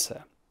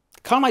cancer.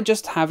 Can't I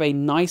just have a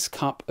nice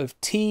cup of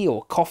tea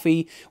or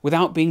coffee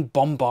without being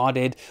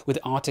bombarded with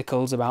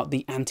articles about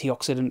the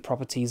antioxidant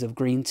properties of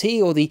green tea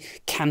or the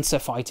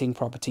cancer-fighting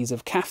properties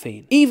of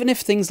caffeine? Even if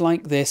things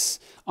like this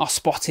are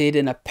spotted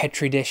in a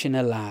petri dish in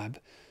a lab,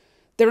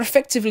 they're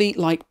effectively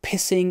like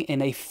pissing in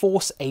a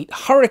Force 8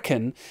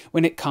 hurricane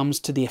when it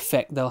comes to the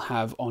effect they'll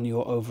have on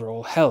your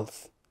overall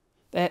health.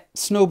 They're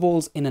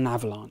snowballs in an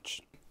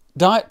avalanche.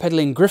 Diet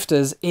peddling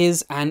grifters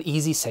is an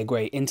easy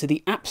segue into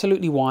the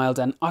absolutely wild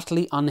and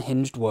utterly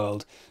unhinged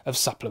world of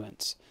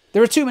supplements.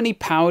 There are too many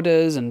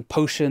powders and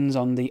potions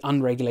on the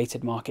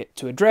unregulated market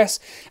to address,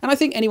 and I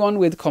think anyone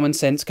with common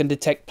sense can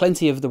detect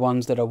plenty of the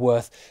ones that are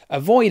worth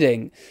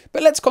avoiding.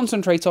 But let's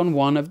concentrate on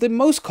one of the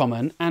most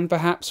common, and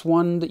perhaps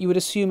one that you would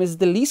assume is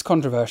the least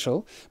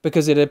controversial,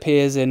 because it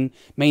appears in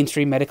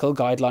mainstream medical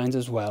guidelines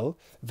as well: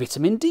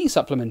 vitamin D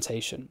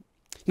supplementation.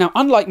 Now,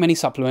 unlike many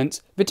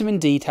supplements, vitamin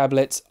D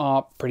tablets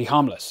are pretty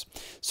harmless.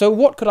 So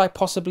what could I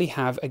possibly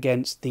have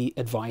against the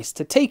advice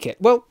to take it?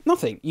 Well,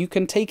 nothing. You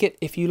can take it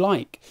if you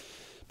like.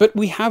 But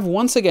we have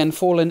once again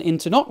fallen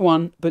into not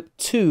one, but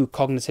two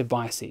cognitive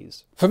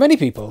biases. For many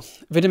people,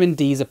 vitamin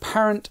D's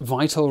apparent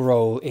vital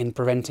role in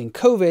preventing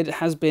COVID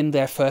has been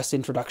their first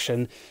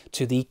introduction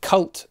to the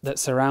cult that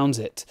surrounds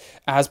it,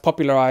 as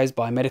popularized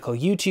by medical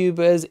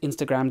YouTubers,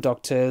 Instagram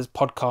doctors,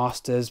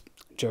 podcasters.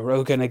 Joe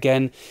Rogan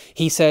again.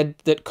 He said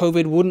that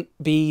COVID wouldn't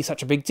be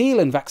such a big deal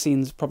and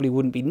vaccines probably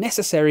wouldn't be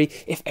necessary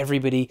if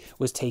everybody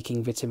was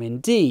taking vitamin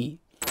D.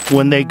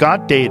 When they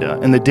got data,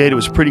 and the data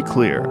was pretty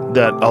clear,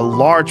 that a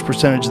large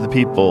percentage of the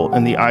people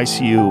in the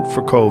ICU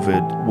for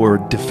COVID were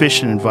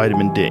deficient in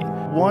vitamin D,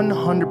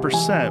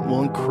 100%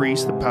 will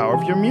increase the power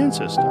of your immune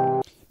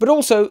system. But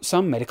also,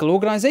 some medical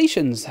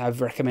organisations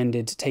have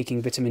recommended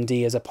taking vitamin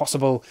D as a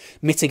possible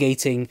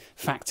mitigating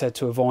factor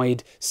to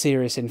avoid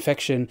serious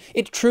infection.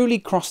 It truly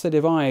crossed the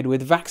divide,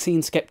 with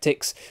vaccine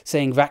skeptics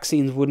saying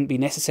vaccines wouldn't be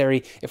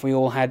necessary if we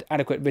all had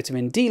adequate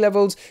vitamin D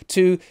levels,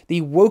 to the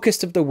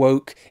wokest of the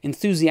woke,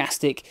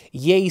 enthusiastic,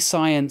 yay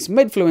science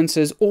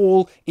medfluencers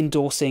all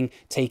endorsing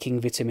taking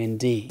vitamin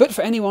D. But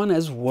for anyone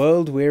as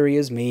world-weary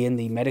as me in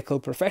the medical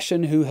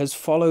profession who has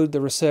followed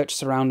the research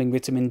surrounding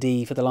vitamin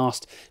D for the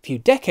last few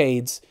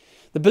decades,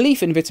 the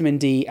belief in vitamin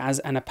D as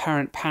an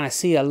apparent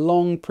panacea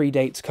long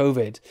predates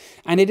COVID,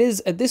 and it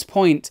is at this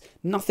point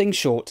nothing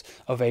short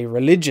of a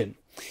religion.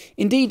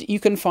 Indeed, you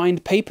can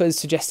find papers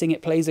suggesting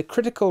it plays a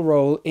critical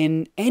role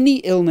in any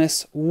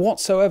illness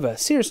whatsoever.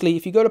 Seriously,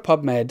 if you go to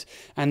PubMed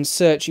and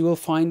search, you will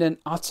find an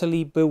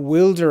utterly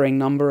bewildering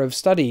number of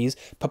studies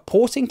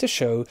purporting to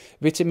show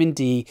vitamin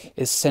D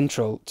is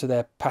central to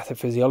their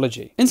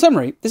pathophysiology. In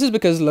summary, this is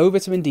because low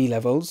vitamin D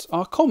levels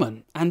are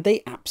common, and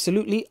they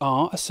absolutely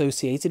are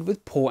associated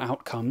with poor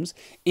outcomes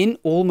in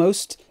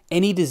almost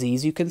any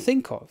disease you can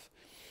think of.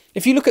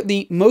 If you look at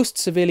the most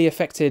severely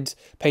affected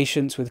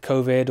patients with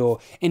COVID or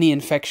any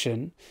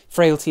infection,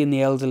 frailty in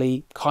the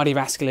elderly,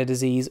 cardiovascular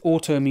disease,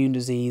 autoimmune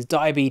disease,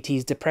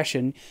 diabetes,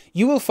 depression,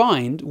 you will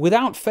find,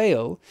 without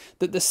fail,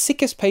 that the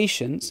sickest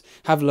patients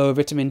have lower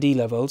vitamin D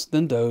levels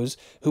than those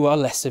who are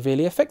less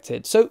severely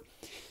affected. So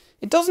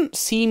it doesn't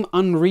seem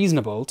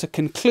unreasonable to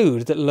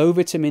conclude that low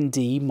vitamin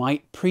D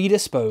might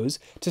predispose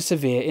to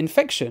severe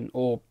infection,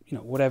 or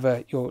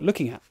whatever you're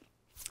looking at.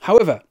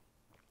 However,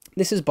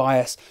 this is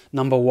bias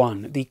number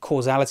one, the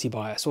causality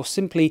bias, or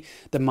simply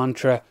the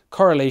mantra,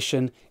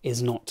 correlation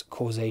is not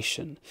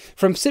causation.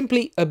 From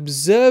simply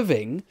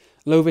observing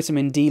low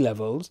vitamin D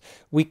levels,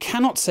 we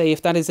cannot say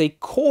if that is a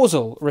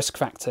causal risk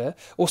factor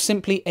or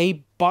simply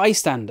a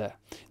bystander.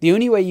 The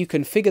only way you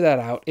can figure that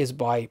out is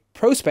by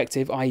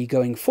prospective, i.e.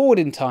 going forward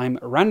in time,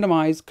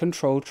 randomized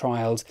controlled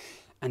trials,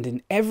 and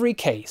in every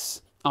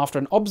case, after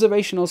an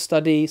observational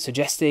study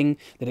suggesting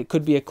that it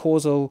could be a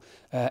causal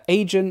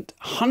agent,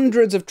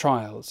 hundreds of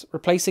trials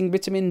replacing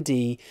vitamin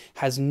D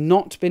has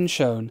not been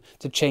shown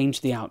to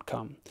change the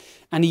outcome.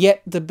 And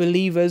yet the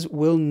believers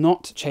will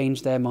not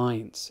change their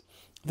minds.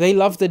 They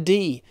love the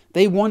D.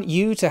 They want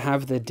you to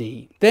have the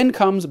D. Then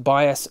comes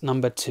bias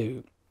number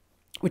two,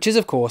 which is,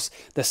 of course,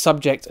 the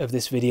subject of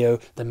this video,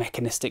 the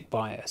mechanistic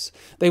bias.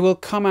 They will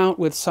come out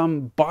with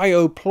some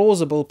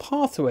bioplausible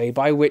pathway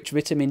by which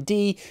vitamin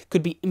D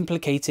could be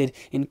implicated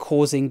in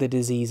causing the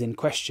disease in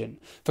question.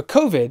 For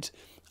COVID,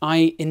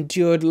 I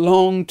endured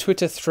long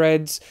Twitter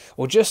threads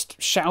or just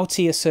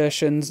shouty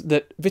assertions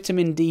that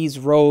vitamin D's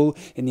role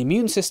in the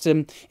immune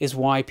system is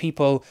why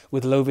people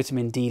with low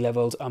vitamin D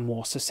levels are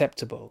more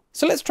susceptible.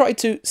 So let's try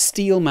to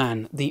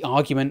steelman the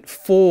argument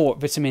for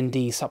vitamin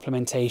D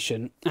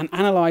supplementation and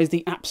analyze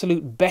the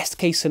absolute best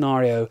case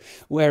scenario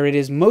where it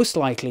is most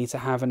likely to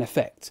have an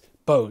effect: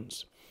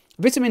 bones.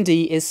 Vitamin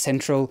D is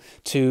central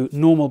to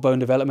normal bone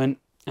development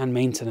and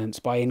maintenance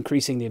by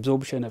increasing the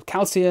absorption of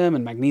calcium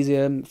and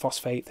magnesium,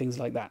 phosphate, things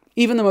like that.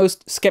 Even the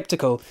most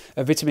skeptical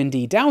of vitamin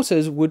D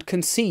doubters would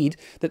concede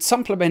that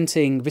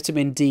supplementing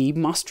vitamin D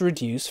must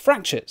reduce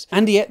fractures.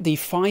 And yet the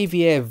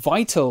 5-year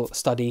VITAL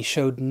study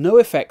showed no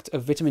effect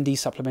of vitamin D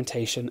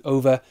supplementation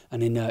over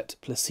an inert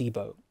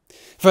placebo.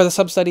 Further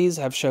sub-studies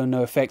have shown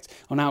no effect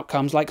on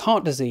outcomes like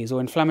heart disease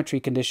or inflammatory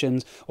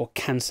conditions or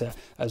cancer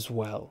as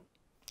well.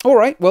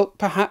 Alright, well,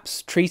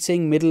 perhaps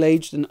treating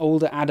middle-aged and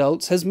older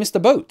adults has missed the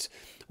boat.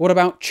 What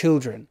about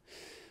children,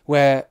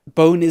 where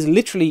bone is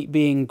literally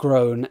being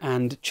grown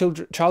and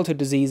childhood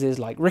diseases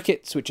like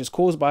rickets, which is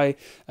caused by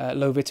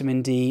low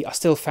vitamin D, are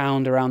still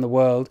found around the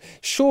world?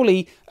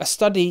 Surely a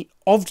study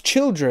of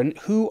children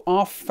who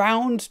are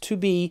found to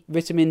be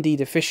vitamin D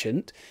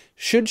deficient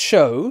should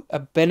show a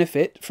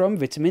benefit from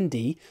vitamin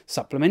D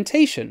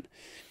supplementation.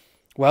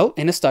 Well,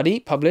 in a study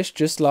published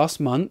just last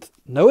month,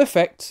 no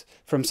effect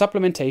from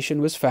supplementation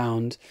was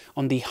found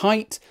on the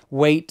height,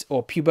 weight,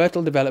 or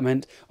pubertal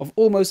development of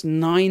almost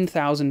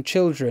 9,000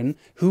 children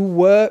who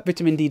were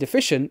vitamin D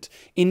deficient,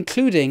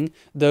 including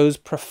those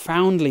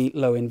profoundly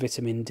low in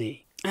vitamin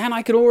D. And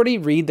I could already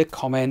read the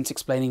comments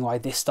explaining why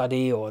this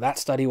study or that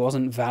study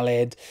wasn't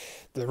valid,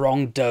 the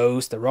wrong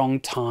dose, the wrong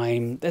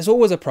time. There's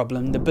always a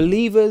problem. The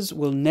believers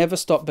will never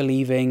stop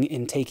believing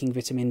in taking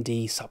vitamin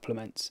D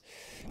supplements.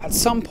 At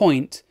some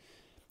point,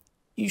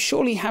 you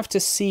surely have to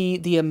see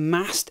the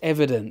amassed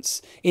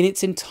evidence in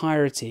its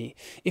entirety.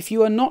 If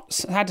you are not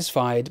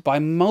satisfied by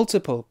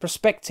multiple,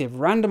 prospective,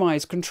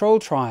 randomized control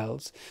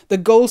trials, the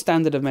gold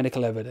standard of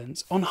medical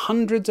evidence, on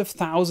hundreds of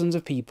thousands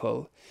of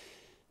people,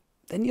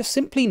 then you're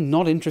simply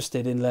not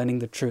interested in learning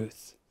the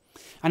truth.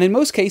 And in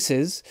most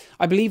cases,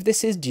 I believe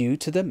this is due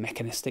to the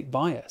mechanistic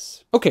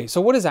bias. Okay, so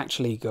what is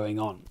actually going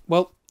on?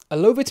 Well, a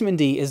low vitamin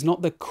D is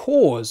not the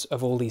cause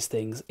of all these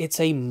things. It's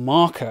a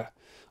marker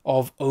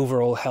of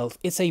overall health.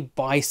 It's a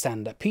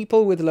bystander.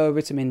 People with low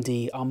vitamin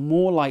D are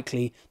more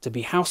likely to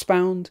be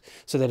housebound,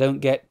 so they don't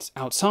get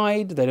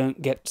outside, they don't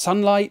get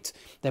sunlight,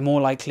 they're more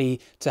likely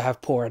to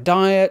have poorer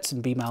diets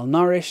and be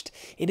malnourished.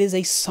 It is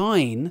a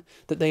sign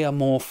that they are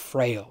more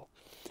frail,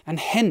 and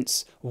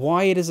hence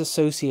why it is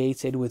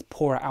associated with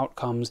poorer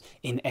outcomes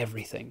in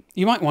everything.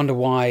 You might wonder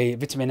why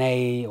vitamin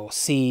A or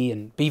C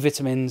and B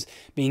vitamins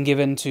being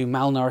given to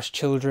malnourished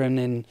children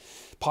in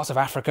parts of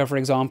Africa, for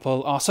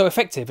example, are so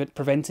effective at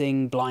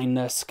preventing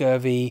blindness,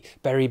 scurvy,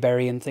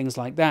 beriberi, and things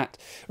like that.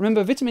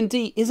 Remember, vitamin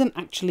D isn't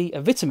actually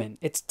a vitamin.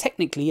 It's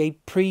technically a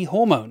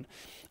pre-hormone,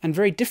 and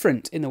very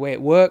different in the way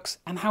it works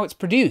and how it's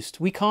produced.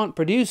 We can't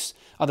produce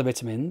other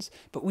vitamins,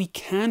 but we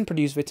can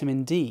produce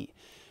vitamin D.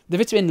 The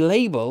vitamin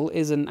label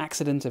is an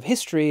accident of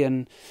history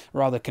and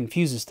rather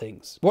confuses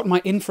things. What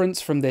my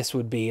inference from this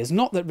would be is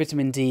not that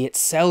vitamin D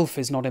itself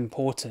is not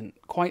important,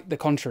 quite the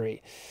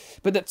contrary,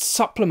 but that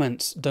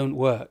supplements don't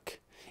work.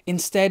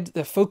 Instead,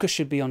 the focus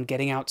should be on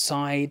getting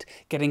outside,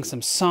 getting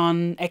some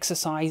sun,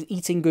 exercise,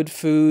 eating good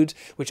food,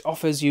 which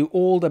offers you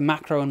all the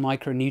macro and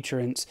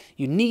micronutrients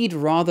you need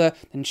rather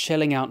than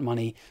shelling out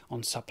money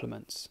on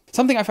supplements.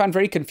 Something I found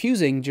very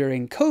confusing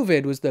during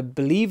COVID was the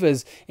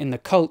believers in the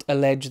cult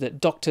allege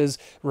that doctors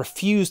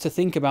refuse to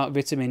think about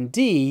vitamin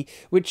D,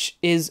 which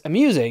is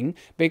amusing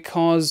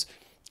because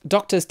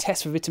doctors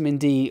test for vitamin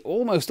D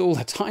almost all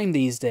the time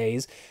these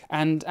days,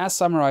 and as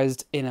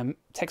summarized in a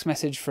text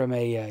message from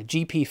a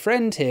GP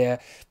friend here,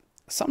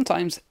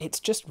 sometimes it's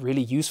just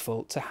really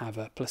useful to have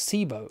a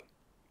placebo.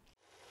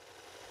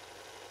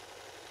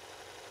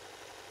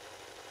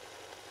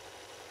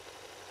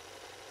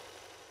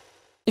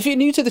 If you're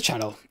new to the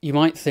channel, you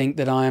might think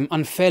that I am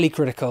unfairly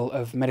critical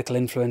of medical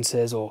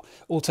influencers or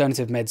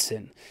alternative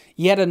medicine.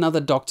 Yet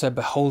another doctor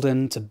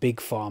beholden to Big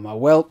Pharma.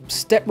 Well,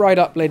 step right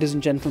up, ladies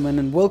and gentlemen,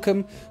 and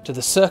welcome to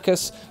the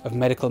circus of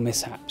medical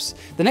mishaps.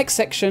 The next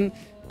section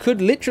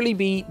could literally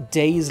be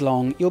days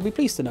long. You'll be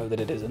pleased to know that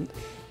it isn't.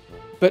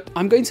 But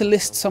I'm going to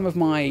list some of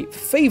my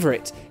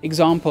favourite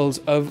examples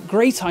of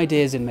great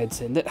ideas in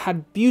medicine that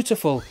had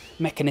beautiful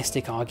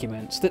mechanistic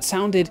arguments, that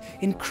sounded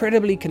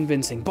incredibly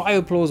convincing,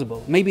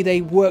 bioplausible. Maybe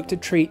they worked to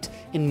treat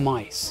in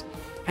mice.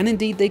 And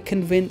indeed they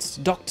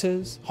convinced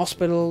doctors,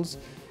 hospitals,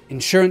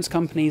 insurance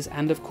companies,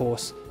 and of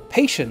course,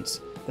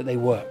 patients that they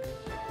work.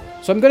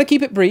 So I'm going to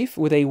keep it brief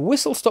with a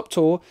whistle-stop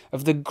tour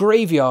of the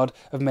graveyard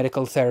of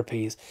medical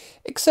therapies,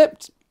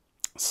 except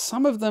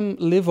some of them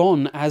live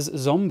on as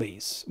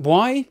zombies.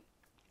 Why?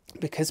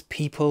 Because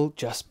people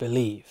just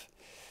believe.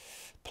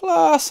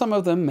 Plus, some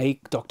of them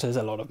make doctors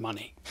a lot of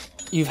money.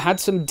 You've had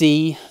some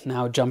D,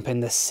 now jump in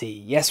the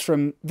C. Yes,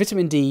 from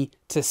vitamin D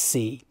to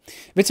C.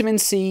 Vitamin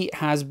C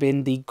has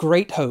been the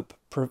great hope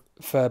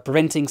for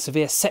preventing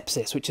severe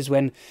sepsis, which is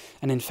when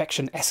an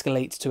infection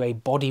escalates to a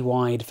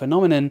body-wide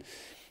phenomenon,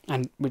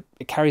 and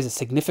it carries a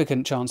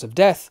significant chance of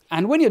death.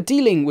 And when you're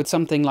dealing with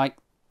something like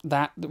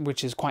that,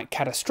 which is quite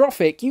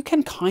catastrophic, you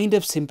can kind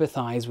of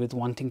sympathize with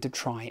wanting to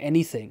try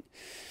anything.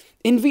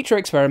 In vitro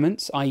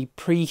experiments, i.e.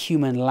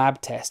 pre-human lab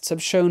tests,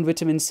 have shown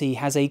vitamin C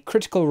has a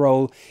critical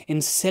role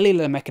in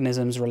cellular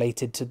mechanisms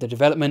related to the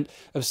development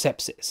of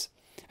sepsis.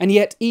 And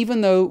yet,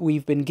 even though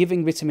we've been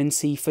giving vitamin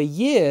C for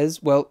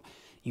years, well,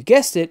 you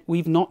guessed it,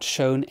 we've not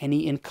shown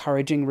any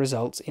encouraging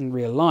results in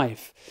real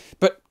life.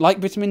 But like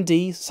vitamin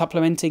D,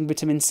 supplementing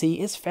vitamin C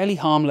is fairly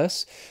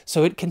harmless,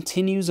 so it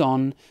continues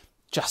on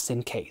just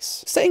in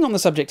case. Staying on the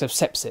subject of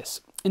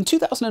sepsis, in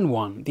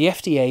 2001, the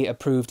FDA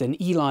approved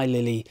an Eli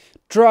Lilly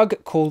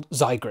drug called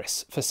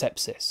Xigris for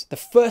sepsis, the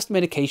first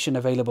medication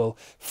available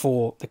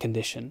for the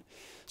condition.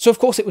 So of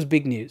course it was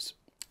big news.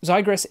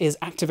 Xigris is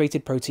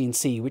activated protein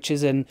C, which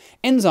is an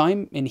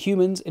enzyme in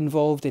humans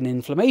involved in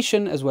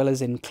inflammation as well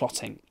as in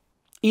clotting.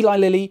 Eli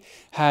Lilly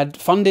had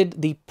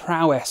funded the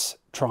prowess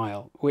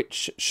trial,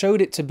 which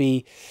showed it to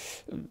be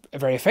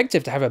very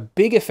effective, to have a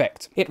big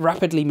effect. It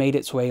rapidly made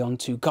its way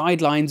onto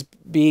guidelines,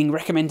 being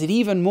recommended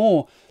even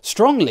more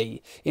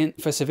strongly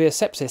for severe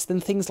sepsis than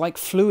things like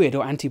fluid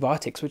or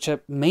antibiotics, which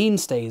are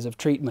mainstays of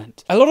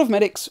treatment. A lot of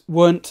medics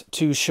weren't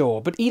too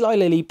sure, but Eli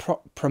Lilly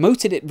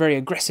promoted it very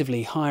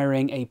aggressively,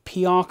 hiring a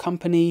PR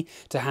company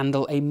to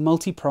handle a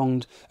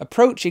multi-pronged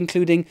approach,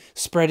 including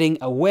spreading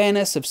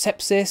awareness of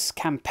sepsis,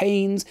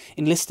 campaigns,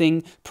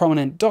 enlisting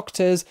prominent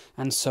doctors,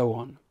 and so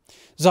on.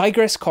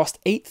 Xigris cost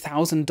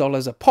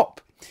 $8,000 a pop,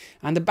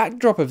 and the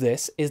backdrop of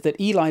this is that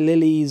Eli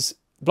Lilly's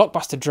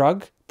blockbuster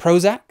drug,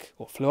 Prozac,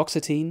 or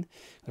fluoxetine,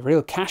 the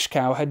real cash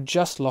cow, had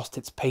just lost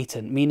its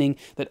patent, meaning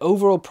that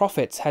overall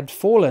profits had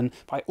fallen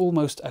by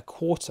almost a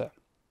quarter.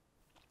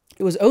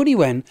 It was only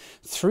when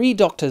 3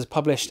 doctors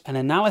published an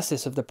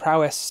analysis of the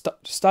Prowess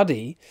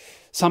study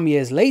some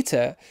years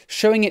later,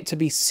 showing it to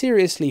be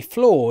seriously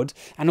flawed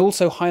and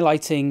also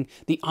highlighting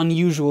the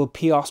unusual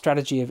PR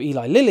strategy of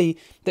Eli Lilly,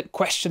 that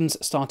questions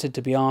started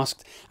to be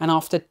asked. And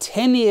after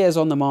 10 years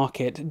on the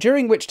market,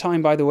 during which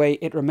time, by the way,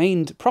 it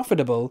remained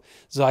profitable,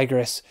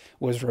 Xigris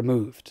was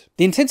removed.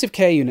 The intensive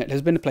care unit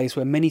has been a place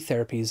where many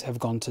therapies have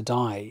gone to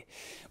die.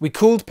 We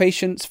cooled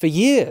patients for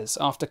years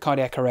after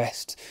cardiac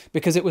arrest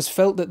because it was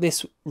felt that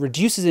this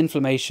reduces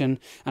inflammation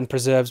and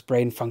preserves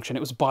brain function. It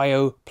was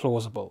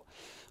bioplausible.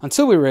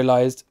 Until we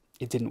realised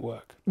it didn't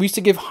work. We used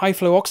to give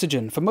high-flow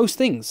oxygen for most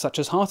things, such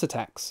as heart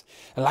attacks.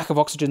 A lack of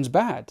oxygen's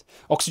bad.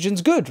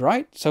 Oxygen's good,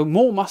 right? So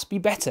more must be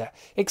better.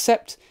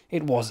 Except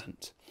it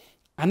wasn't.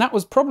 And that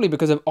was probably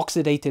because of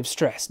oxidative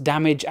stress,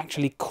 damage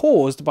actually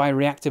caused by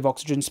reactive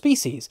oxygen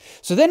species.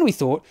 So then we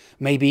thought,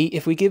 maybe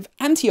if we give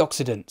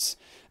antioxidants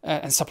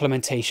and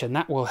supplementation,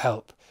 that will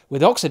help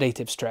with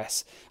oxidative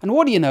stress. And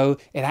what do you know?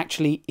 It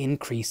actually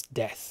increased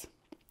death.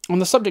 On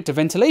the subject of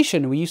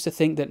ventilation, we used to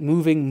think that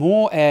moving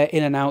more air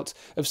in and out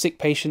of sick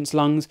patients'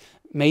 lungs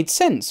made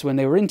sense when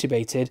they were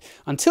intubated,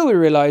 until we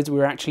realised we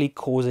were actually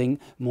causing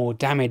more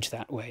damage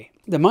that way.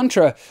 The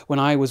mantra when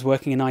I was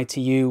working in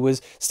ITU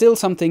was still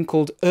something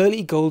called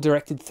early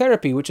goal-directed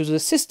therapy, which was a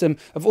system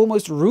of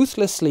almost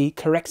ruthlessly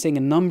correcting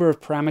a number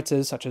of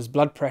parameters such as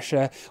blood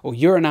pressure or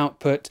urine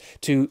output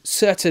to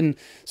certain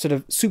sort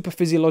of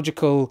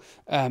superphysiological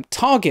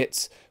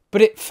targets,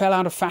 but it fell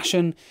out of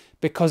fashion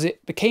because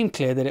it became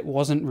clear that it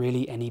wasn't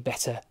really any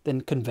better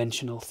than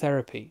conventional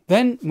therapy.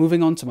 Then,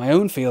 moving on to my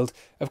own field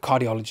of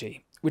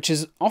cardiology, which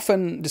is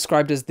often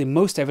described as the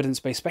most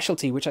evidence-based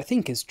specialty, which I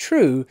think is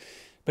true,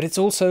 but it's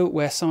also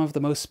where some of the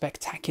most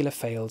spectacular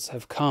fails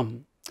have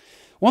come.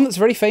 One that's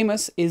very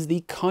famous is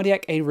the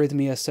Cardiac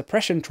Arrhythmia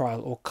Suppression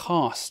Trial, or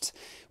CAST,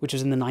 which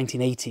was in the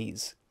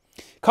 1980s.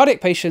 Cardiac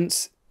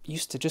patients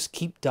used to just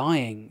keep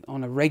dying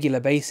on a regular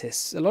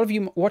basis. A lot of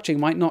you watching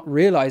might not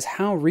realise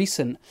how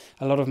recent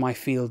a lot of my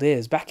field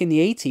is. Back in the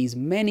 80s,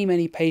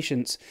 many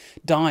patients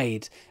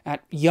died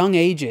at young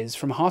ages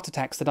from heart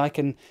attacks that I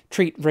can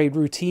treat very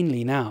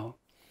routinely now.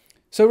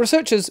 So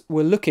researchers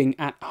were looking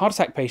at heart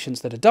attack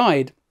patients that had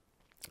died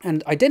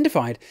and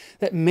identified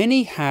that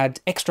many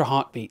had extra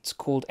heartbeats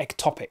called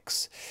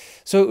ectopics.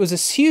 So it was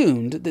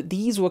assumed that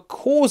these were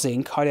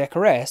causing cardiac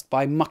arrest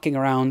by mucking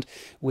around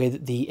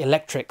with the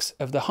electrics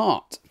of the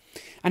heart.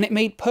 And it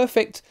made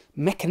perfect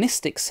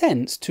mechanistic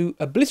sense to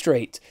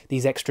obliterate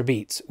these extra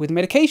beats with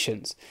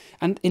medications.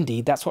 And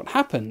indeed, that's what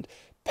happened.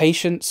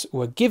 Patients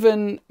were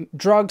given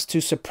drugs to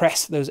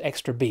suppress those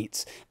extra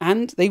beats,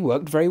 and they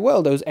worked very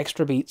well. Those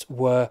extra beats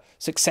were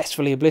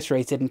successfully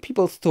obliterated, and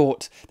people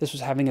thought this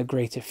was having a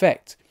great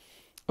effect.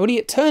 Only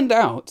it turned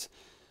out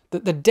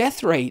that the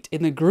death rate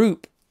in the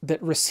group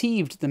that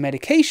received the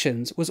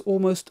medications was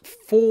almost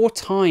 4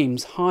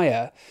 times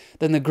higher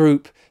than the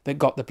group that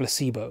got the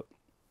placebo.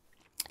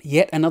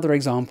 Yet another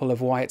example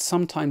of why it's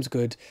sometimes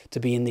good to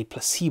be in the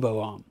placebo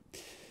arm.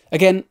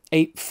 Again,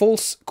 a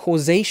false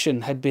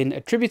causation had been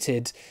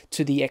attributed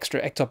to the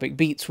extra ectopic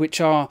beats,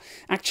 which are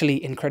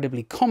actually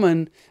incredibly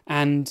common,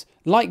 and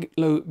like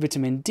low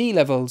vitamin D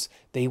levels,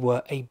 they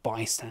were a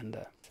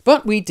bystander.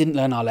 But we didn't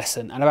learn our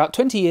lesson, and about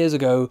 20 years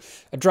ago,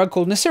 a drug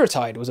called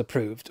nasiritide was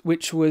approved,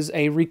 which was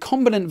a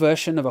recombinant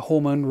version of a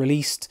hormone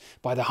released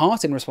by the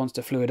heart in response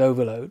to fluid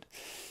overload.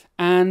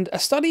 And a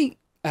study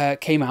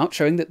came out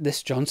showing that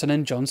this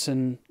Johnson &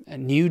 Johnson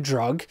new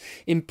drug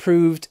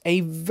improved a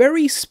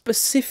very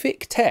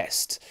specific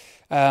test,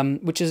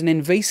 which is an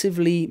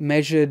invasively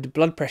measured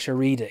blood pressure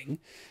reading.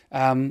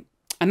 And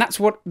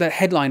that's what the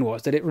headline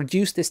was, that it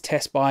reduced this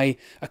test by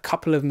a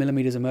couple of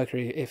millimeters of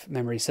mercury, if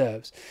memory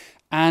serves.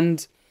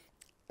 And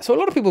so a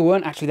lot of people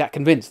weren't actually that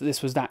convinced that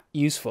this was that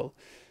useful.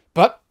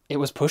 But it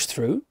was pushed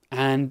through,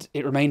 and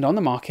it remained on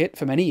the market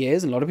for many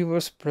years, and a lot of people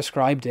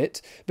prescribed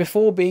it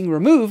before being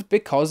removed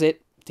because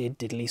it did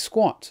diddly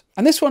squat.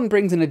 And this one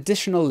brings an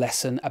additional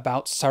lesson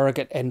about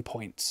surrogate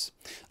endpoints,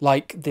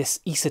 like this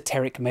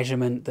esoteric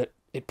measurement that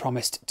it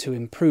promised to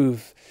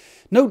improve.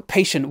 No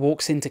patient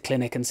walks into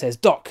clinic and says,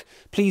 "Doc,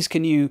 please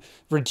can you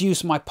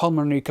reduce my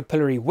pulmonary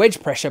capillary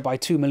wedge pressure by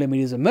 2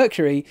 millimeters of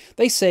mercury?"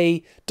 They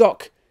say,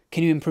 "Doc,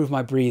 can you improve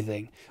my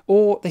breathing?"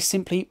 Or they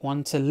simply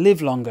want to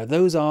live longer.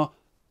 Those are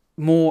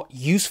more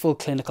useful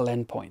clinical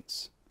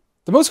endpoints.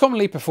 The most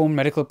commonly performed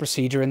medical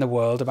procedure in the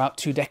world about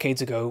 2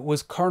 decades ago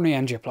was coronary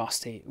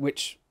angioplasty,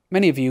 which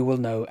many of you will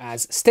know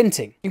as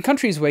stenting. In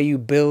countries where you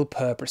bill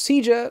per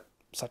procedure,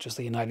 such as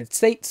the United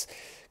States,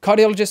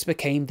 cardiologists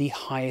became the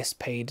highest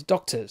paid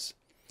doctors.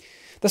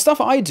 The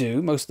stuff I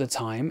do most of the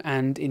time,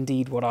 and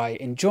indeed what I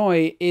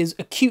enjoy, is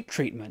acute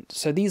treatment.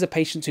 So these are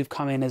patients who've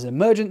come in as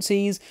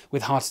emergencies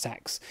with heart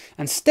attacks.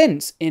 And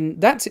stents in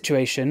that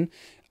situation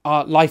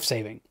are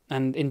life-saving,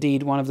 and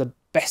indeed one of the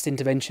best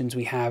interventions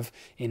we have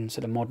in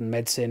sort of modern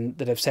medicine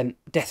that have sent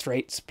death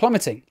rates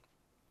plummeting.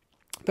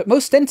 But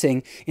most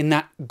stenting in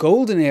that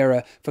golden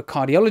era for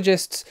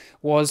cardiologists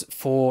was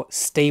for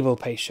stable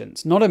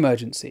patients, not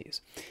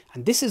emergencies.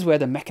 And this is where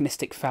the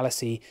mechanistic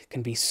fallacy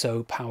can be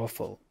so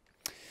powerful.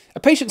 A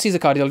patient sees a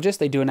cardiologist,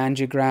 they do an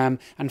angiogram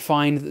and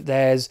find that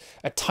there's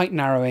a tight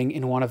narrowing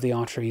in one of the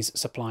arteries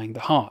supplying the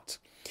heart.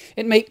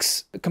 It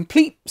makes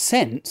complete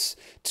sense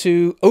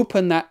to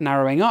open that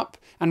narrowing up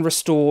and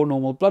restore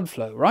normal blood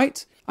flow,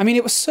 right? I mean,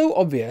 it was so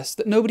obvious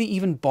that nobody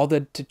even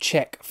bothered to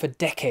check for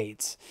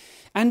decades.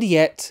 And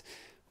yet,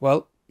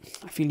 well,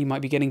 I feel you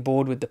might be getting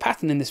bored with the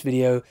pattern in this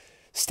video.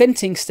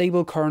 Stenting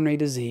stable coronary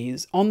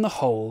disease, on the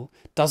whole,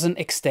 doesn't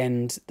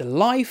extend the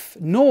life,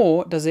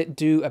 nor does it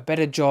do a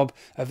better job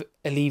of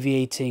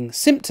alleviating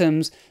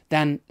symptoms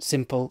than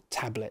simple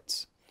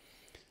tablets.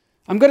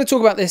 I'm going to talk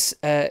about this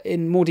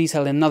in more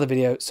detail in another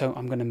video, so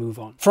I'm going to move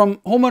on.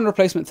 From hormone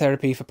replacement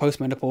therapy for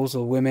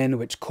postmenopausal women,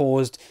 which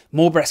caused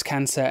more breast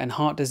cancer and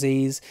heart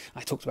disease,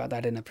 I talked about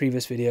that in a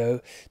previous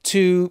video,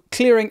 to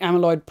clearing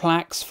amyloid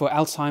plaques for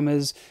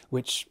Alzheimer's,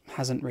 which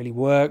hasn't really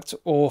worked,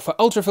 or for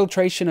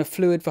ultrafiltration of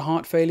fluid for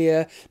heart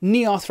failure,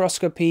 knee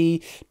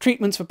arthroscopy,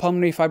 treatments for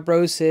pulmonary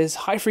fibrosis,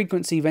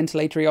 high-frequency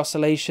ventilatory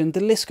oscillation,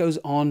 the list goes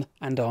on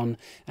and on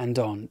and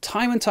on.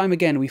 Time and time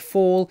again, we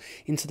fall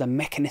into the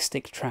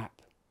mechanistic trap.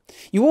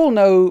 You all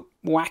know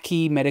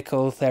wacky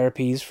medical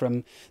therapies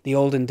from the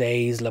olden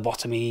days,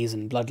 lobotomies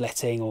and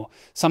bloodletting or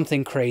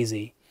something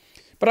crazy.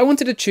 But I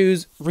wanted to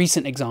choose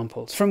recent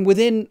examples from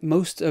within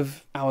most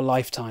of our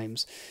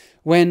lifetimes,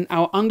 when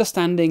our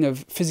understanding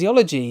of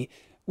physiology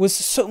was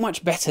so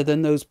much better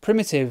than those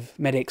primitive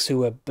medics who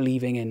were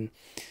believing in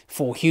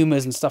 4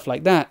 humours and stuff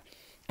like that.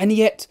 And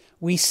yet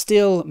we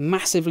still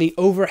massively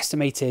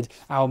overestimated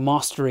our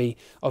mastery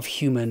of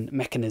human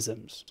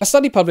mechanisms. A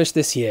study published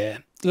this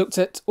year looked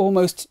at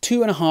almost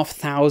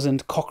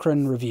 2,500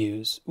 Cochrane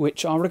reviews,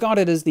 which are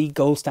regarded as the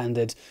gold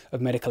standard of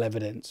medical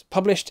evidence,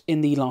 published in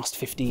the last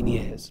 15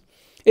 years.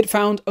 It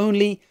found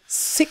only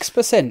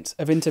 6%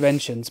 of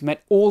interventions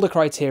met all the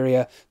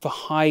criteria for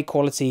high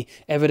quality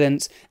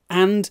evidence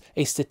and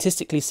a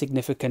statistically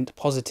significant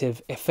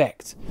positive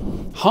effect.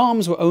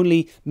 Harms were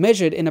only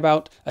measured in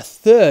about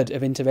 1/3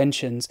 of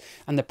interventions,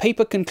 and the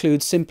paper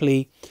concludes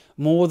simply,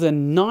 more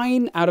than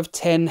 9 out of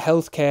 10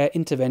 healthcare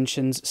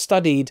interventions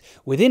studied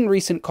within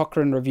recent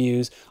Cochrane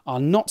reviews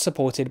are not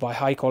supported by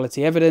high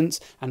quality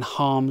evidence, and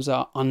harms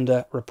are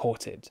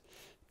underreported.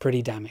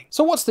 Pretty damning.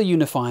 So what's the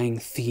unifying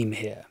theme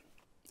here?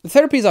 The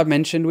therapies I've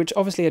mentioned, which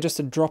obviously are just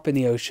a drop in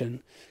the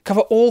ocean,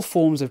 cover all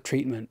forms of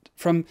treatment,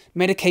 from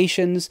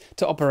medications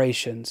to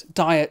operations,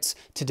 diets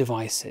to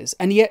devices,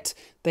 and yet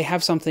they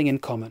have something in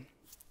common.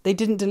 They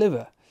didn't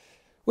deliver,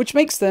 which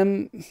makes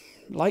them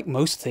like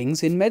most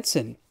things in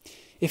medicine.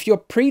 If your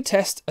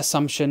pre-test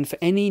assumption for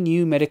any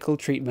new medical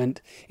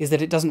treatment is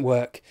that it doesn't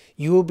work,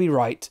 you will be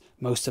right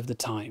most of the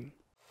time.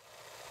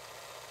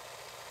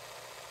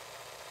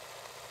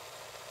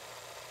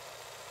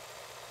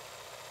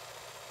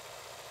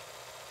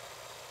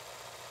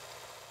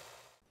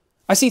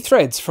 I see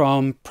threads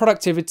from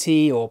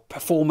productivity or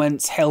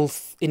performance,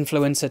 health,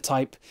 influencer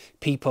type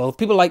people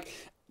like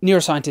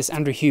neuroscientist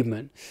Andrew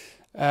Huberman,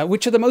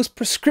 which are the most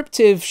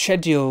prescriptive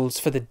schedules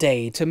for the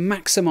day to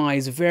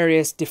maximize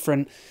various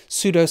different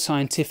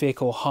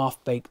pseudoscientific or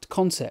half-baked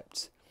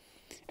concepts.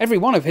 Every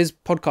one of his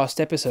podcast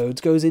episodes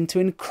goes into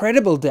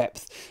incredible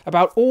depth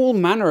about all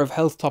manner of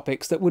health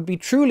topics that would be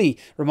truly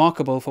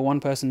remarkable for one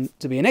person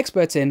to be an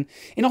expert in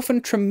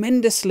often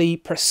tremendously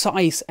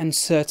precise and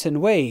certain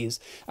ways,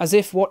 as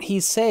if what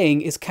he's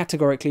saying is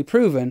categorically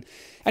proven.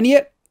 And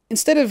yet,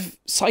 instead of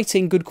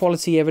citing good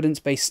quality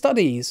evidence-based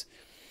studies,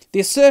 the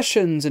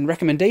assertions and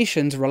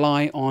recommendations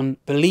rely on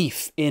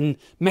belief in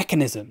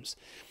mechanisms.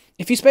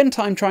 If you spend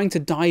time trying to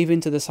dive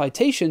into the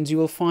citations, you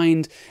will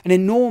find an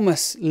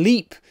enormous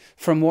leap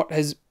from what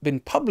has been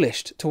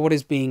published to what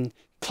is being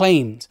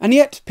claimed. And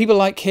yet, people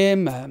like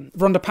him,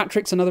 Rhonda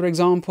Patrick's another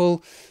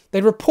example,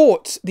 they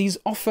report these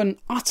often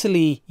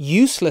utterly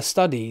useless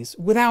studies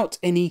without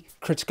any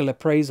critical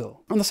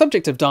appraisal. On the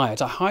subject of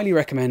diet, I highly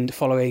recommend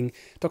following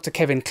Dr.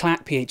 Kevin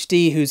Klatt,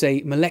 PhD, who's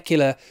a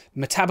molecular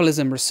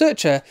metabolism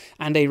researcher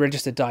and a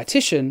registered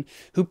dietitian,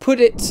 who put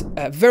it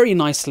very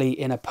nicely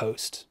in a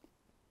post.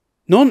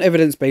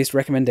 Non-evidence-based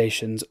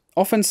recommendations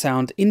often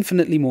sound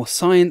infinitely more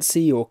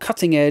sciencey or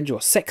cutting edge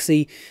or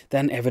sexy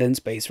than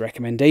evidence-based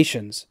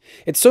recommendations.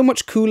 It's so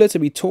much cooler to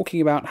be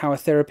talking about how a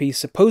therapy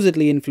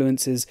supposedly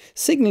influences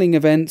signaling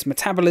events,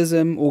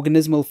 metabolism,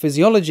 organismal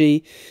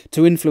physiology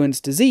to influence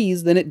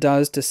disease than it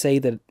does to say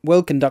that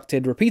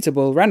well-conducted,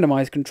 repeatable,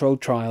 randomized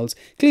controlled trials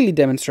clearly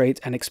demonstrate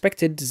an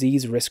expected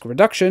disease risk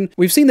reduction.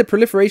 We've seen the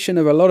proliferation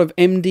of a lot of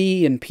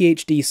MD and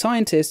PhD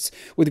scientists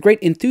with great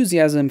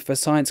enthusiasm for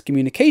science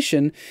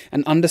communication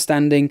and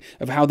understanding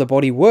of how the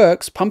body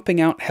works,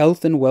 pumping out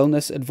health and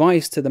wellness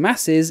advice to the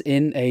masses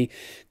in a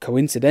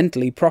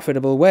coincidentally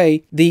profitable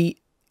way. The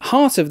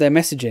heart of their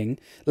messaging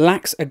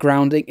lacks a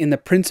grounding in the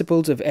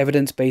principles of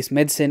evidence-based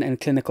medicine and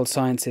clinical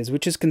sciences,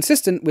 which is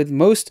consistent with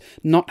most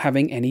not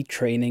having any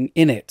training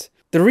in it.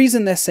 The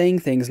reason they're saying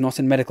things not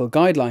in medical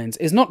guidelines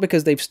is not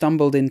because they've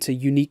stumbled into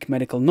unique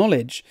medical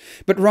knowledge,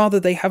 but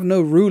rather they have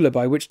no ruler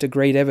by which to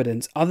grade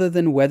evidence other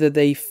than whether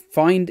they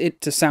find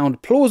it to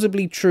sound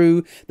plausibly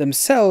true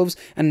themselves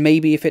and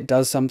maybe if it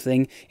does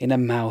something in a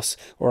mouse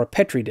or a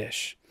petri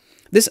dish.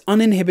 This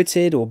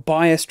uninhibited or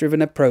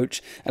bias-driven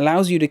approach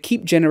allows you to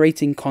keep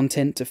generating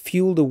content to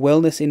fuel the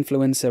wellness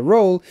influencer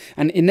role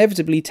and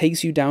inevitably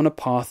takes you down a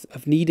path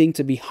of needing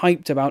to be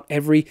hyped about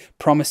every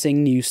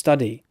promising new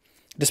study,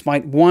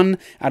 despite 1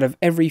 out of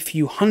every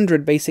few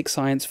hundred basic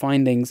science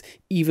findings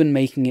even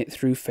making it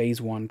through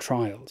phase 1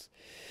 trials.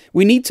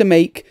 We need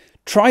to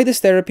try this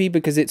therapy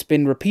because it's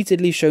been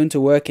repeatedly shown to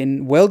work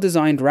in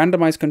well-designed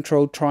randomized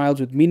controlled trials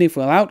with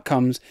meaningful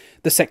outcomes,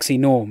 the sexy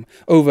norm,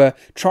 over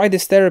try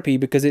this therapy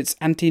because it's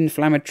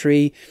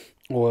anti-inflammatory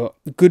or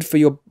good for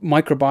your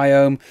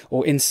microbiome,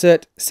 or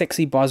insert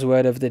sexy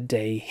buzzword of the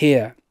day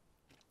here.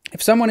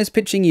 If someone is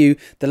pitching you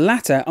the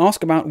latter,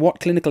 ask about what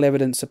clinical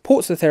evidence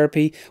supports the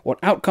therapy, what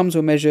outcomes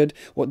were measured,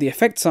 what the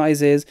effect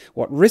size is,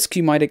 what risks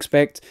you might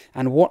expect,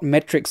 and what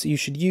metrics you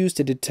should use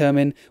to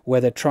determine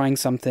whether trying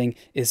something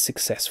is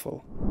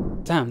successful.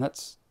 Damn,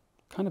 that's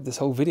kind of this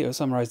whole video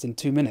summarized in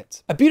 2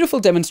 minutes. A beautiful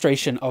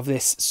demonstration of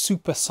this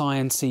super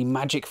sciencey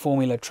magic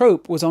formula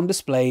trope was on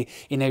display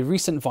in a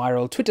recent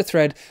viral Twitter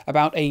thread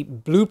about a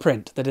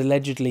blueprint that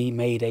allegedly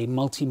made a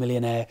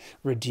multimillionaire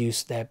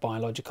reduce their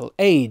biological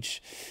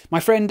age. My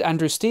friend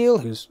Andrew Steele,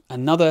 who's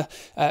another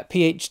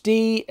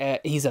PhD,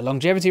 he's a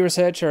longevity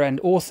researcher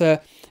and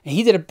author, and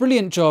he did a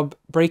brilliant job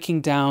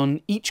breaking down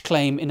each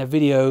claim in a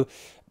video,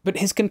 but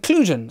his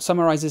conclusion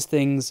summarizes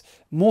things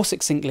more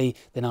succinctly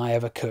than I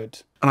ever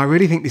could. And I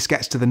really think this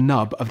gets to the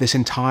nub of this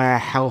entire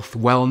health,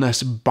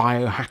 wellness,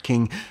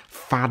 biohacking,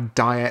 fad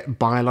diet,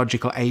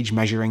 biological age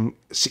measuring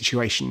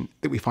situation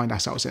that we find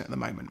ourselves in at the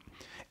moment.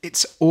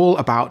 It's all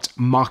about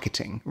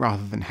marketing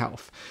rather than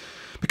health.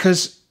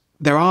 Because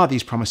there are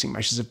these promising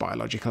measures of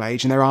biological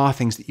age and there are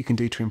things that you can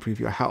do to improve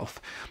your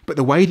health. But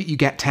the way that you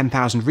get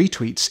 10,000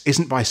 retweets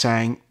isn't by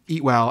saying,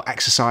 eat well,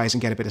 exercise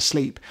and get a bit of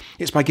sleep.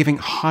 It's by giving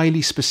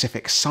highly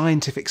specific,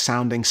 scientific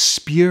sounding,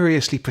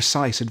 spuriously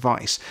precise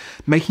advice,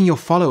 making your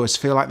followers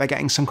feel like they're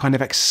getting some kind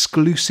of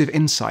exclusive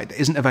insight that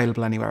isn't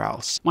available anywhere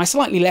else. My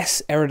slightly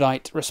less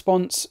erudite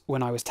response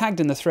when I was tagged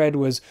in the thread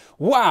was,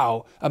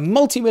 wow, a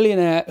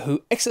multimillionaire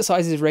who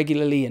exercises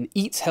regularly and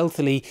eats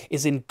healthily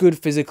is in good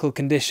physical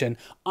condition.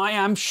 I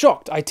am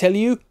shocked, I tell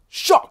you,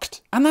 shocked.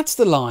 And that's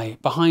the lie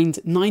behind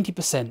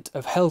 90%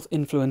 of health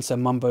influencer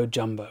mumbo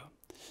jumbo.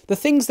 The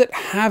things that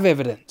have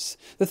evidence,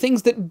 the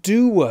things that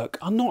do work,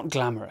 are not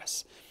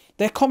glamorous.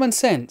 They're common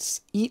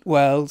sense. Eat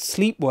well,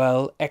 sleep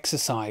well,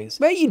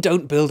 exercise. Where you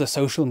don't build a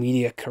social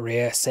media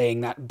career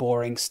saying that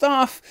boring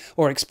stuff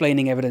or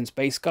explaining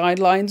evidence-based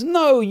guidelines.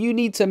 No, you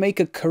need to make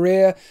a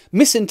career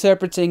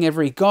misinterpreting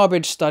every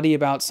garbage study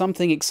about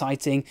something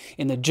exciting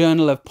in the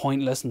journal of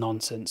pointless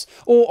nonsense,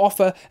 or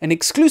offer an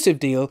exclusive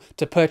deal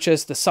to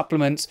purchase the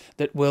supplements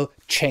that will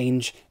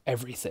change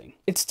everything.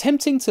 It's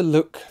tempting to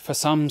look for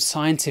some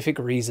scientific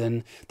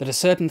reason that a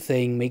certain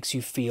thing makes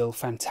you feel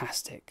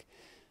fantastic,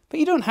 but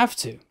you don't have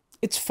to.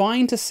 It's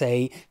fine to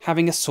say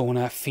having a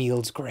sauna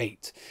feels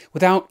great,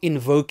 without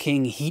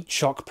invoking heat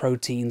shock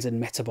proteins and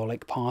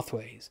metabolic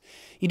pathways.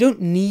 You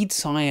don't need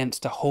science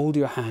to hold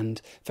your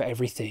hand for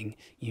everything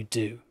you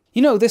do.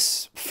 You know,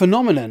 this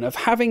phenomenon of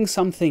having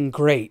something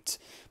great,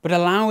 but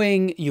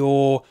allowing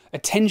your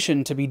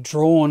attention to be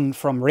drawn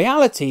from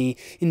reality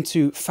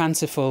into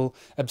fanciful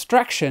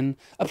abstraction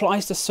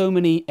applies to so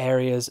many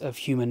areas of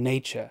human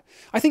nature.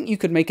 I think you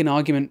could make an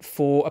argument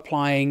for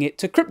applying it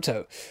to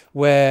crypto,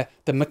 where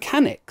the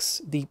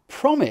mechanics, the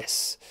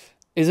promise,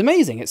 is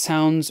amazing. It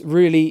sounds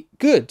really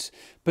good,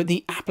 but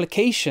the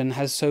application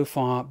has so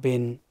far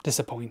been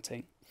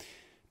disappointing.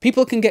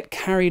 People can get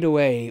carried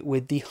away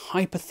with the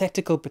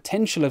hypothetical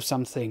potential of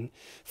something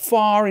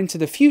far into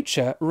the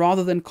future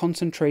rather than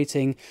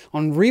concentrating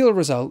on real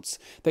results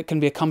that can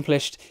be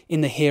accomplished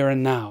in the here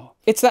and now.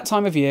 It's that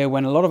time of year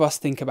when a lot of us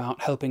think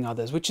about helping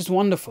others, which is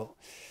wonderful,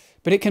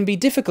 but it can be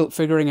difficult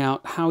figuring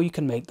out how you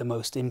can make the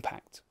most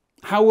impact.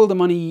 How will the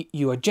money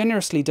you are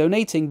generously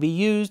donating be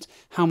used?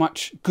 How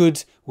much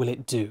good will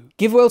it do?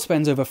 GiveWell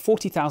spends over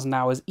 40,000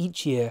 hours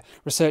each year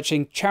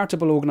researching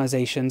charitable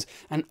organisations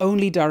and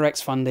only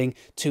directs funding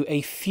to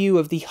a few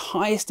of the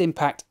highest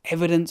impact,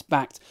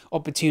 evidence-backed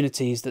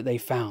opportunities that they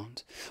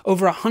found.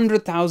 Over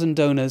 100,000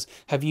 donors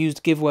have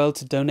used GiveWell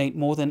to donate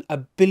more than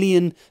 $1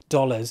 billion,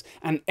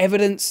 and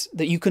evidence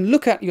that you can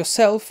look at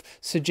yourself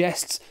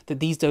suggests that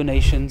these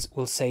donations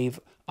will save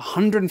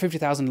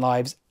 150,000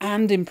 lives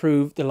and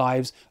improve the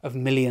lives of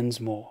millions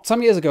more.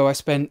 Some years ago, I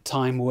spent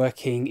time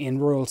working in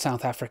rural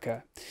South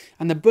Africa,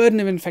 and the burden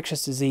of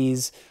infectious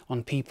disease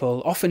on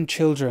people, often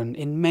children,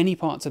 in many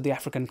parts of the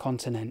African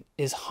continent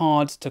is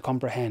hard to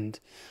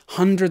comprehend.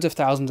 Hundreds of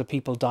thousands of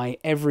people die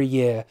every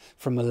year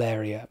from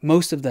malaria,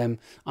 most of them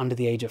under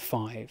the age of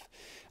 5.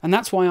 And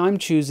that's why I'm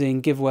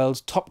choosing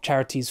GiveWell's Top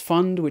Charities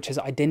Fund, which has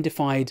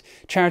identified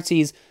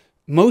charities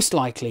most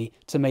likely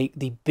to make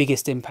the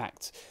biggest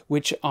impact,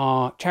 which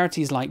are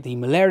charities like the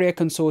Malaria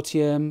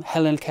Consortium,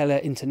 Helen Keller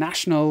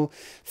International,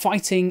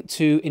 fighting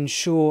to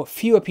ensure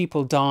fewer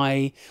people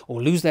die or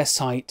lose their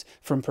sight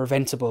from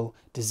preventable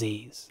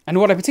disease. And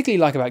what I particularly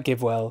like about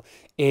GiveWell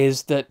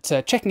is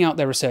that checking out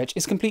their research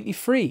is completely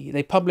free.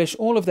 They publish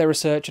all of their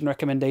research and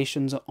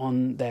recommendations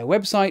on their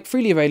website,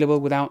 freely available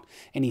without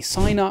any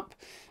sign up.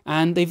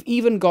 And they've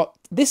even got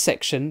this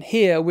section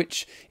here,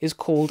 which is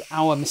called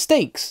Our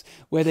Mistakes,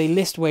 where they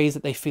list ways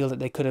that they feel that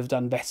they could have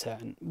done better.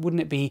 And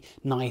wouldn't it be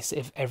nice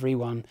if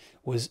everyone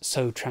was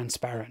so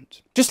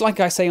transparent? Just like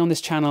I say on this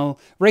channel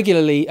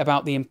regularly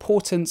about the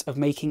importance of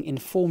making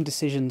informed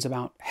decisions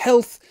about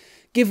health,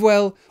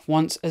 GiveWell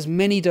wants as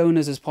many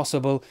donors as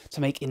possible to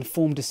make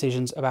informed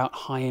decisions about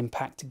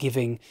high-impact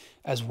giving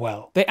as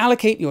well. They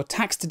allocate your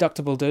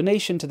tax-deductible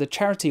donation to the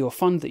charity or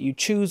fund that you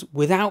choose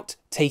without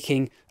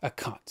taking a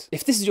cut.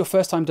 If this is your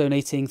first time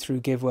donating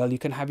through GiveWell, you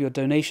can have your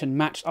donation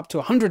matched up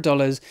to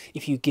 $100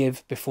 if you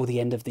give before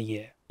the end of the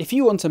year. If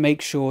you want to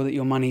make sure that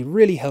your money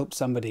really helps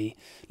somebody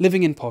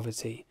living in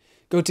poverty,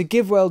 go to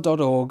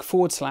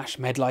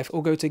givewell.org/medlife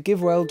or go to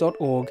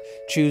givewell.org,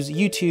 choose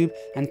YouTube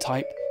and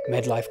type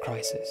Medlife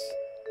Crisis.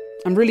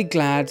 I'm really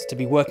glad to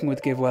be working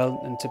with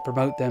GiveWell and to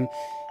promote them,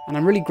 and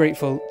I'm really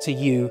grateful to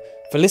you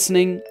for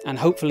listening and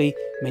hopefully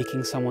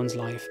making someone's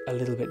life a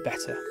little bit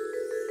better.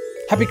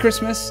 Happy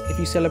Christmas if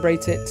you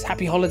celebrate it,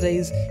 happy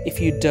holidays if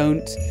you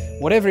don't.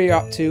 Whatever you're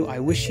up to, I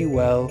wish you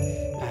well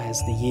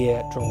as the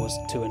year draws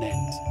to an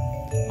end.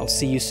 I'll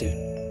see you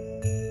soon.